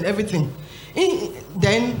forms and everything.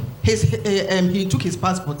 Then he took his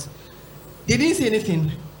passport. They didn't say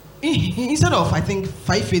anything. Instead of, I think,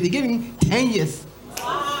 5 years, they gave him 10 years.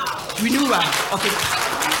 Renewal. Okay.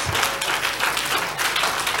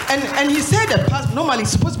 And he said the passport normally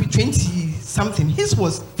it's supposed to be 20 something. His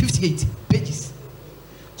was 58 pages.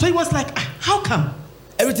 So he was like, how come?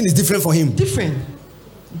 Everything is different for him. Different.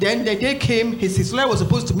 Then the day came, his lawyer was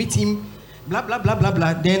supposed to meet him, blah, blah, blah, blah,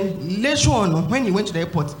 blah. Then later on, when he went to the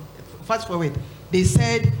airport, fast forward, they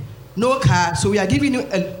said, no car, so we are giving you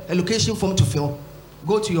a location form to fill.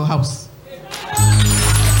 Go to your house.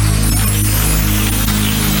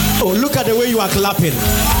 Oh, look at the way you are clapping.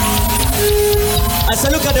 I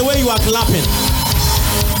said, look at the way you are clapping.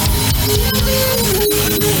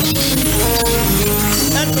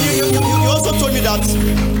 And you also told me that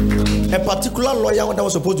a particular lawyer that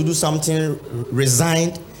was supposed to do something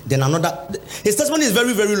resigned, then another. His testimony is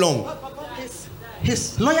very, very long.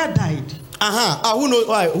 His lawyer died. Who knows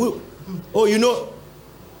why? Oh, you know.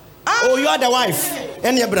 Oh, you are the wife.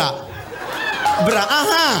 And your bra.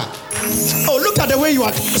 Oh, look at the way you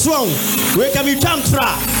are swung. Where can you jump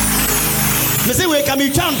tra? Me say where can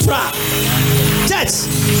you jump tra? Church.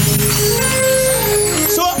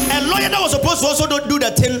 So a lawyer that was supposed to also do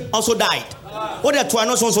the thing also died. What that one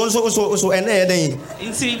also and then.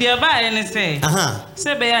 Inti dia ba ene say.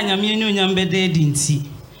 Say be ya nyame enu nyambe de dinti.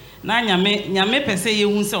 Na nyame pese ye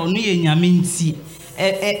hu say onu ye nyame nti.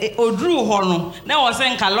 Odru ho no na wo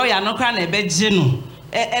say nka lawyer no kra na ebeje no.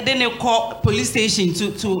 Then they call police station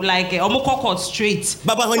to like Omoko court straight.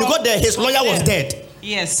 But when you got there, his lawyer was dead.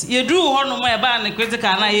 Yes, you drew one of my ban and critical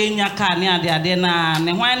na yenya kanya de na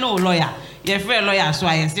ne why no lawyer. Your friend lawyer so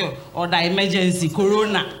I still or the emergency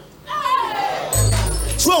corona.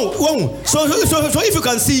 So if you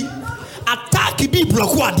can see attack be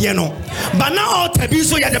block there no. But now all tabi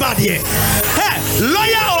so ya de bad here. Hey,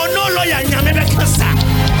 lawyer or no lawyer nyame be kasa.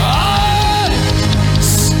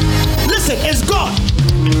 Listen, it's God.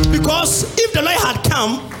 Because if the lawyer had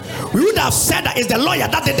come, we would have said that it's the lawyer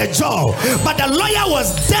that did the job, but the lawyer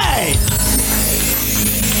was dead.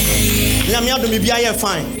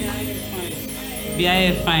 Fine.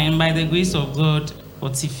 Fine. By the grace of God,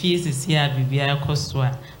 what he feels is here at BBI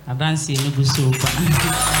Koswa. I don't see any good so far.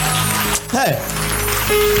 Hey,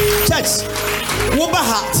 church,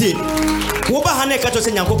 Wobahati, Wobahane Katos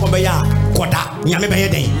and Yanko Beya, Koda, Yamebe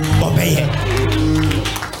Day, Obey.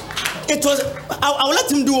 It was, I will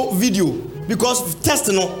let him do a video because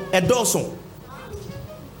testing a Dawson.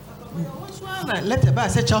 Let the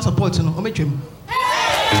say child support no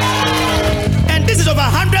and this is over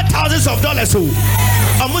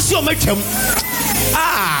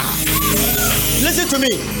 $100,000. Listen to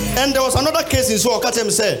me. And there was another case in so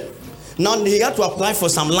Katem said, now he had to apply for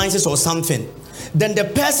some license or something. Then the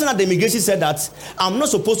person at the immigration said that I'm not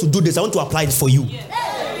supposed to do this. I want to apply it for you.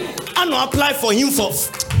 I'm not apply for him for.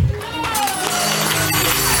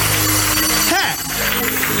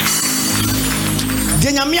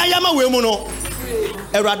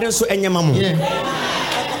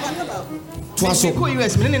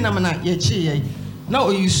 Now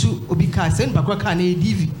you sue Obika send Bakaka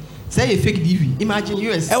DV. Say a fake DV. Imagine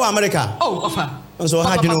US. Oh, America. Oh, offer. And so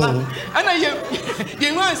how do you know? And I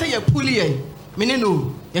you know say you pulley. Meaning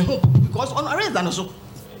no. Because on arrest and so.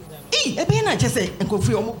 Eh, I just say and go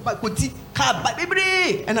free car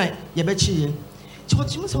baby. And I Yabechi.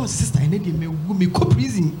 What you must sister and me co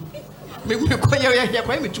prison. Me call you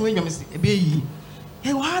quite between your baby.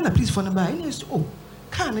 Hey, why please for number? Oh,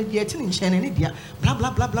 can't I get in China? Blah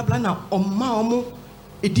blah blah blah blah. Now, on Mamo,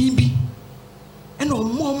 a DB, and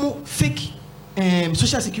on Momo fake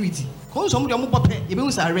social security. Call somebody on Mopapa, you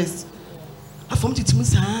must arrest. I formed it to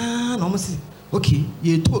Musan, almost. Okay,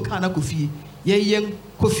 you took a coffee, ye young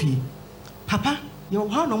coffee. Papa, you're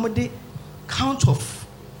one on day count of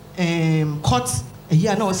courts a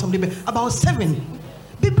year now, something about 7.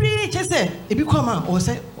 Baby, just say, if you come out or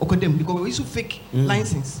say, them because we used to fake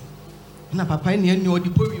license. Na papa ni eni odi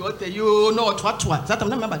po wi ote yo na otwatwa that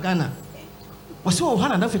na member Ghana was so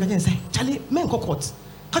one and Africa say Charlie men ko court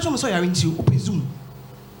catch me so yare nti open zoom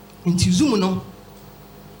no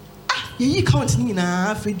yi count ni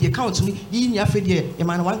na afi the account ni yi ni afi the e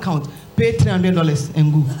man one count pay $300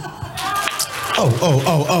 and go. Oh.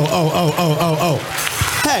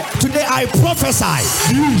 Hey, today I prophesy.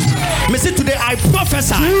 Me say today I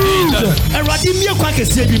prophesy. Eradi mi kwa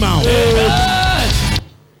kese bi ma.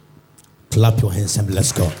 Clap your hands and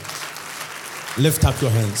let's go. Lift up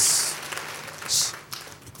your hands.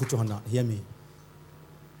 Put your hand down. Hear me.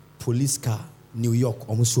 Police car, New York,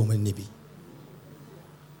 almost so many nebi.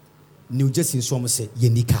 New Jersey, so almost say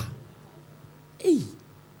Yenika. Hey,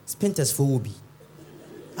 Spenters for will be.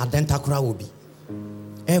 Adenta crowd will be.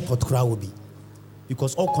 Airport crowd will be.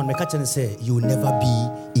 Because all connect and say you will never be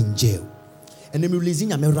in jail. And then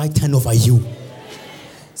releasing a right hand over you.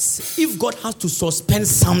 If God has to suspend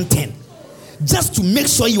something just to make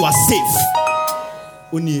sure you are safe,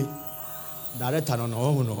 only director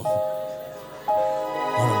no.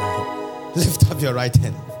 Lift up your right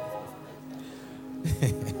hand.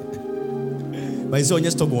 But it's only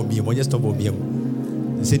stop on me.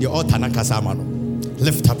 Say the altar na kasamano.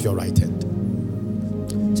 Lift up your right hand.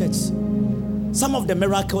 Church, some of the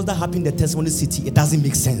miracles that happen in the testimony city, it doesn't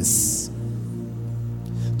make sense.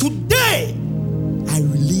 Today, I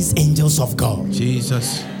release angels of God.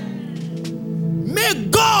 Jesus. May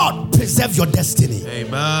God preserve your destiny.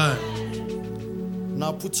 Amen.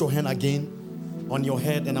 Now put your hand again on your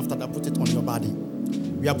head, and after that, put it on your body.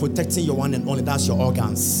 We are protecting your one and only. That's your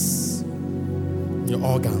organs. Your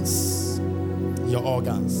organs. Your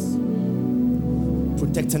organs.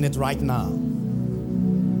 Protecting it right now.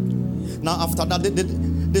 Now, after that,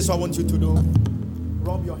 this is what I want you to do.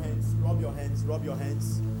 Rub your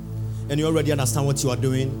hands. And you already understand what you are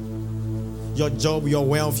doing. Your job, your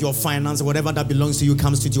wealth, your finance, whatever that belongs to you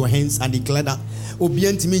comes to your hands and declare that.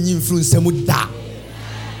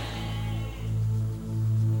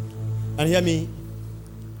 And hear me.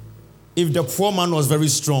 If the poor man was very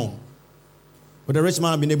strong, would the rich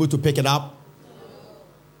man have been able to pick it up?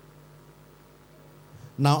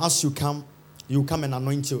 Now, as you come and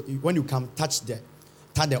anoint you. When you come, touch the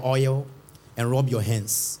oil and rub your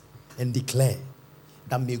hands and declare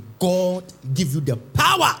that may God give you the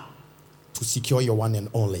power to secure your one and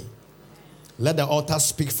only. Let the altar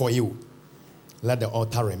speak for you. Let the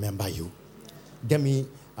altar remember you. Give me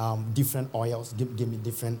different oils. Give me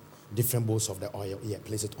different bowls of the oil. Yeah,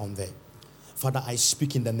 place it on there. Father, I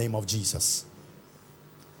speak in the name of Jesus.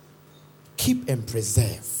 Keep and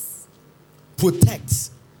preserve. Protect.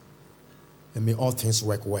 And may all things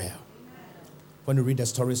work well. When you read the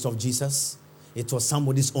stories of Jesus, It was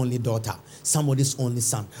somebody's only daughter, somebody's only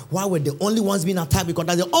son. Why were the only ones being attacked? Because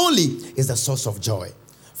that the only is the source of joy.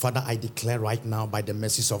 Father, I declare right now by the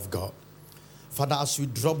mercies of God. Father, as we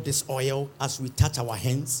drop this oil, as we touch our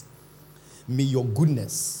hands, may your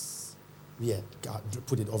goodness, God,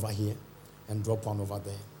 put it over here and drop one over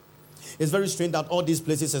there. It's very strange that all these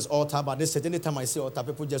places is altar, but this anytime I see altar,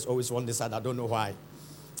 people just always want this side. I don't know why.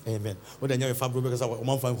 Amen. Amen.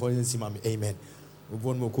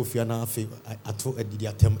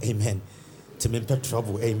 Amen. To me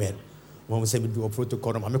trouble. Amen. When we say we do a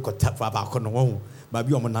protocol, I'm going to tap for about corner.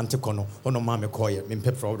 Maybe I'm an anticono. Oh no, mamma call you.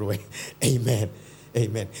 Amen.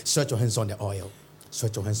 Amen. Stretch your hands on the oil.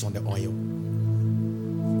 Stretch your hands on the oil.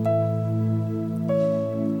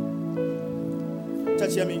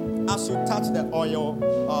 Touch hear me. As you touch the oil,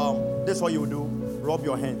 this is what you do. Rub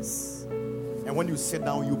your hands. And when you sit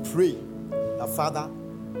down, you pray that, Father,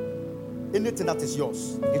 anything that is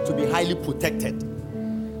yours, it will be highly protected.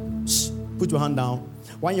 Shh. Put your hand down.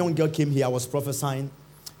 One young girl came here, I was prophesying,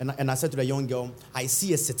 and I said to the young girl, I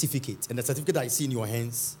see a certificate, and the certificate I see in your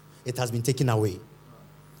hands, it has been taken away.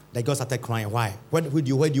 The girl started crying. Why? Where do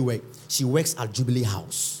you work? She works at Jubilee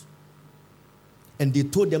House. And they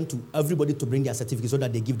told them to everybody to bring their certificate so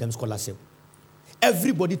that they give them scholarship.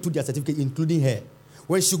 Everybody took their certificate, including her.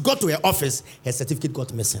 When she got to her office, her certificate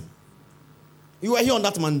got missing. You were here on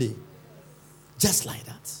that Monday. Just like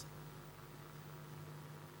that.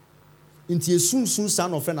 Into a soon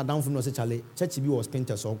son of friend Adam from Chale, church was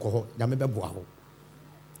painted so alcohol, Yamebe Buaho.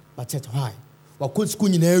 But church, why? What could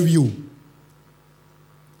school in review?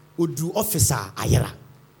 Would do officer Ayera.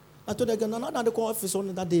 I told her, no, the office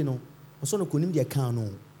on that day, no. I saw no kunim the account, no.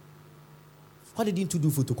 What did you do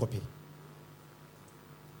photocopy?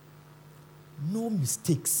 No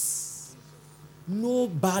mistakes. No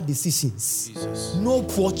bad decisions. Jesus. No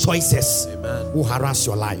poor choices. Amen. Will harass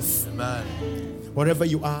your life. Amen. Wherever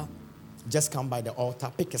you are, just come by the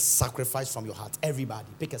altar. Pick a sacrifice from your heart. Everybody,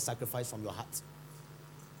 pick a sacrifice from your heart.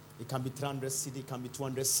 It can be 300 cedi, it can be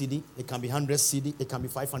 200 cedi, it can be 100 cedi, it can be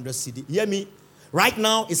 500 cedi. Hear me? Right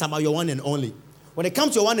now, it's about your one and only. When it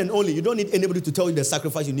comes to your one and only, you don't need anybody to tell you the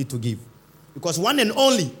sacrifice you need to give. Because one and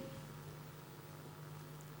only,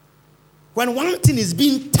 when one thing is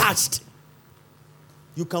being touched,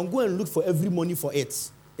 you can go and look for every money for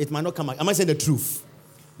it. It might not come out. Am I saying the truth?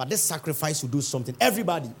 But this sacrifice will do something.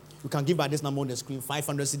 Everybody, you can give by this number on the screen,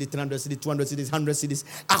 500 cedi, 300 cedi, 200 cedis, 100 cedis,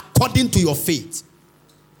 according to your faith.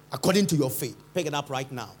 According to your faith. Pick it up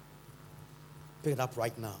right now. Pick it up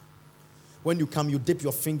right now. When you come, you dip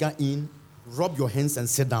your finger in, rub your hands and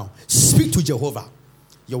sit down. Speak to Jehovah.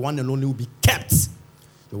 Your one and only will be kept.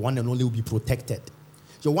 Your one and only will be protected.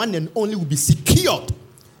 Your one and only will be secured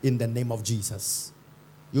in the name of Jesus.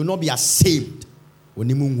 You will not be ashamed in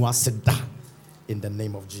the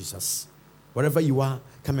name of Jesus. Wherever you are,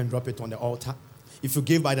 come and drop it on the altar. If you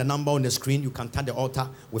give by the number on the screen, you can tap the altar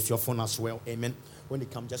with your phone as well. Amen. When you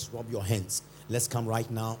come, just rub your hands. Let's come right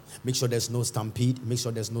now. Make sure there's no stampede. Make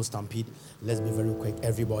sure there's no stampede. Let's be very quick.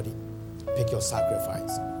 Everybody, pick your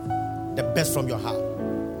sacrifice. The best from your heart.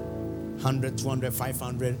 100, 200,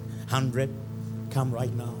 500, 100. Come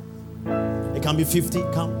right now. It can be 50.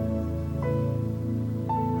 Come.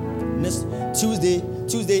 Next Tuesday,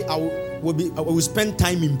 I will spend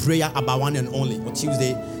time in prayer about one and only. On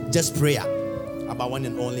Tuesday, just prayer about one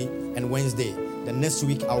and only. And Wednesday, the next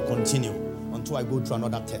week, I'll continue until I go through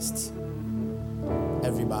another test.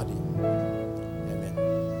 Everybody. Amen.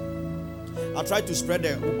 I'll try to spread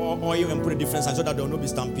the oil and put a different side so that there will not be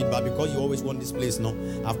stampede. But because you always want this place, no,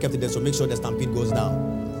 I've kept it there. So make sure the stampede goes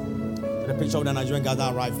down. The picture of the Nigerian gather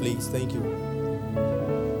arrive, please. Thank you.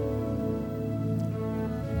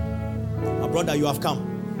 My brother, you have come.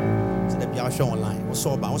 So the PR show online. What's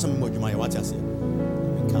up? What's up? What you say?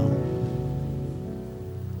 Come.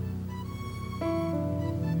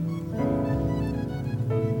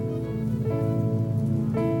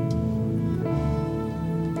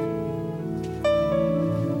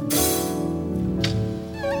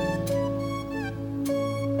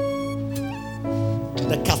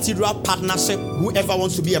 Cathedral partnership. Whoever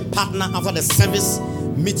wants to be a partner after the service,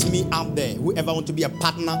 meet me up there. Whoever wants to be a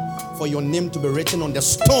partner for your name to be written on the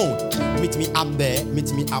stone, meet me up there.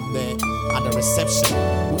 Meet me up there at the reception.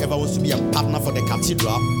 Whoever wants to be a partner for the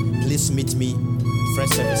cathedral, please meet me.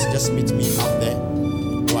 First service, just meet me up there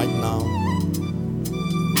right now.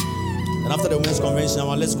 And after the women's convention,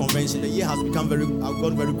 our last convention, the year has become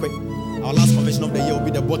gone very quick. Our last convention of the year will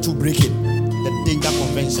be the bottle breaking, the danger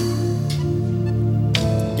convention.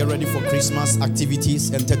 Get ready for Christmas activities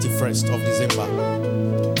and 31st of December.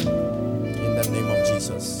 In the name of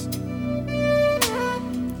Jesus.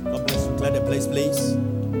 God bless you. Clear the place, please.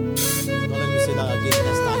 Don't let me say that again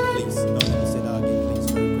next time, please. No, let me say that again, please.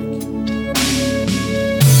 Very quick.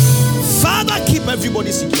 Father, keep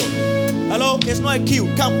everybody secure. Hello? It's not a queue.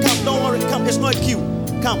 Come. Don't worry. Come. It's not a queue.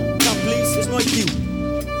 Come, please. It's not a queue.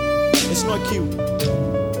 It's not a queue.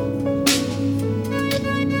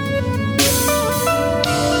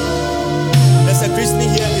 There's a Christian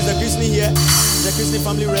here. Is a Christian here? Is the Christian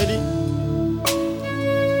family ready?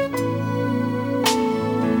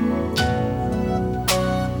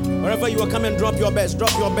 Wherever you are, come and drop your best.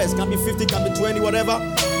 Drop your best. Can be 50, can be 20, whatever.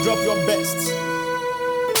 Drop your best.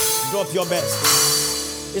 Drop your best.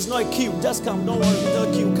 It's not a queue. Just come. Don't worry. It's not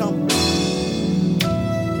a queue. Come.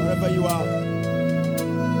 Wherever you are.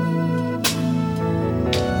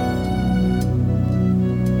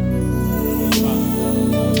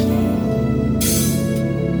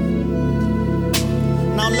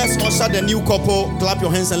 Now let's usher the new couple. Clap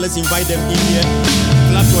your hands and let's invite them in here.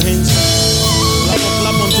 Clap your hands.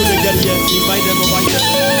 Clap until they get here. Invite them over here.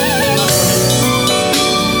 Clap your hands.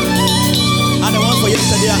 And the ones for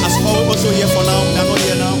yesterday are also here for now. They're not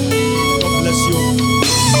here now. God bless you.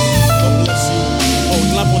 God bless you. Oh,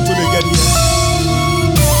 clap until they get here.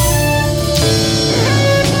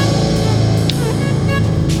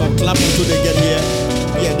 Oh, clap until they get here.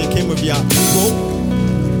 Yeah, they came with you. Go.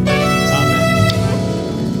 Amen. Amen.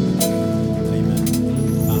 Amen.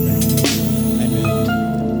 Amen. Amen.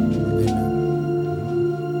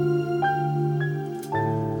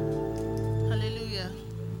 Hallelujah.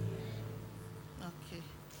 Okay.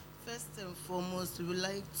 First and foremost, we would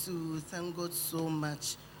like to thank God so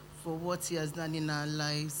much for what He has done in our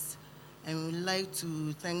lives. And we would like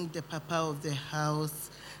to thank the Papa of the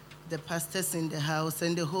house, the pastors in the house,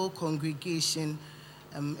 and the whole congregation.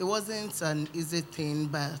 It wasn't an easy thing,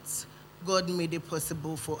 but God made it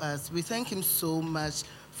possible for us. We thank Him so much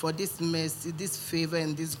for this mercy, this favor,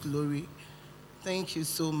 and this glory. Thank you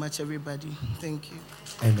so much, everybody. Thank you.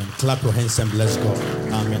 Amen. Clap your hands and bless God.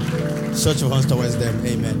 Amen. Stretch your hands towards them.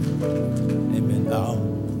 Amen. Amen.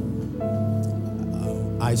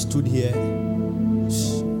 I stood here and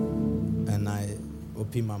I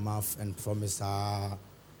opened my mouth and promised her,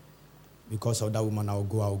 because of that woman, I'll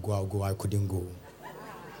go. I couldn't go.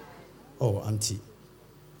 Oh, auntie.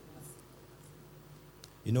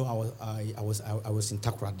 You know, I was in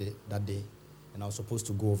Takrade that day, and I was supposed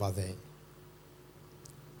to go over there.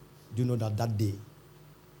 Do you know that day,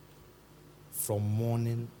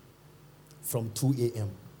 from 2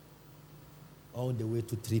 a.m. all the way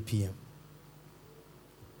to 3 p.m.,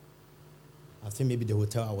 I think maybe the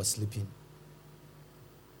hotel I was sleeping,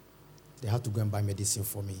 they had to go and buy medicine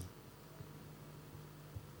for me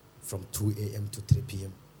from 2 a.m. to 3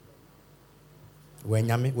 p.m.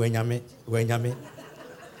 Wenyame.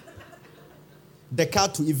 The car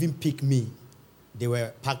to even pick me, they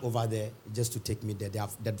were parked over there just to take me there.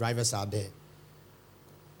 The drivers are there.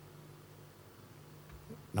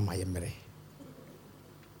 Namayemere.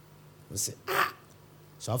 We say,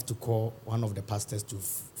 So I have to call one of the pastors to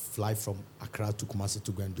fly from Accra to Kumasi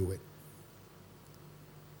to go and do it.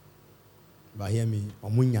 But hear me,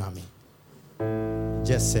 Omunyame.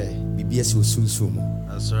 Just say, BBS will soon.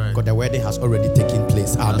 That's right. Because the wedding has already taken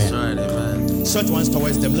place. Amen. That's right, amen. Such ones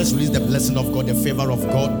towards them. Let's release the blessing of God, the favor of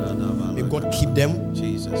God. May God keep them.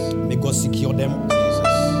 Jesus. May God secure them. Jesus.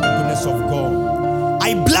 The goodness of God.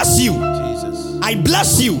 I bless you. Jesus. I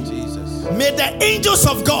bless you. Jesus. May the angels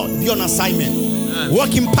of God be on assignment. Amen.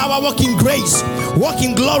 Walk in power, walk in grace, walk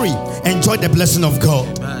in glory. Enjoy the blessing of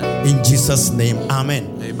God. Amen. In Jesus' name,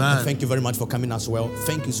 amen. Amen. Thank you very much for coming as well.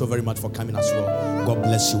 Thank you so very much for coming as well. God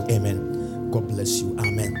bless you. Amen. God bless you.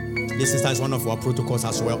 Amen. This is one of our protocols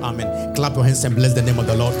as well. Amen. Clap your hands and bless the name of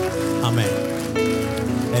the Lord. Amen.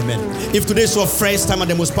 Amen. If today is your first time at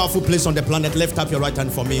the most powerful place on the planet, lift up your right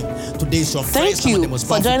hand for me. Today is your first time at the most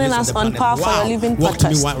powerful place on the planet. Thank you for joining us on Power for Your Living podcast. Walk to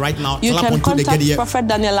me right now. You can contact Prophet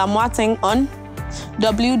Daniel Amoateng on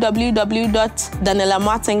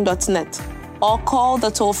www.danielamoateng.net or call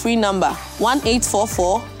the toll-free number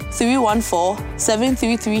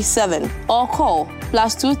 1-844-314-7337 or call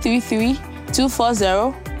 +233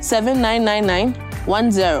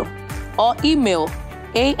 240-799910 or email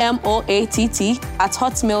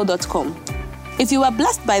amoatt@hotmail.com. If you were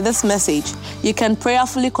blessed by this message, you can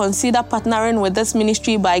prayerfully consider partnering with this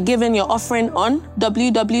ministry by giving your offering on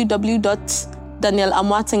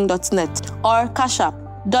www.danielamoateng.net or Cash App,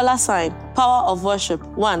 $Power of Worship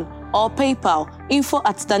 1 or PayPal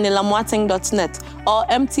info@danielamoateng.net or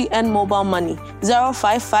MTN Mobile Money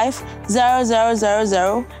 055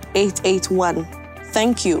 0000 881.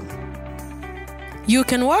 Thank you. You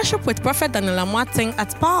can worship with Prophet Daniel Amoateng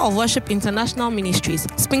at Power of Worship International Ministries,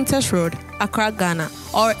 Spintex Road, Accra, Ghana,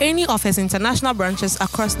 or any of his international branches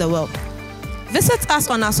across the world. Visit us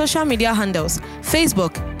on our social media handles: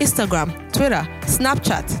 Facebook, Instagram, Twitter,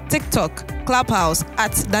 Snapchat, TikTok, Clubhouse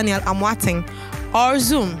at Daniel Amoateng, or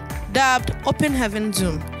Zoom, dubbed Open Heaven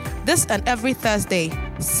Zoom. This and every Thursday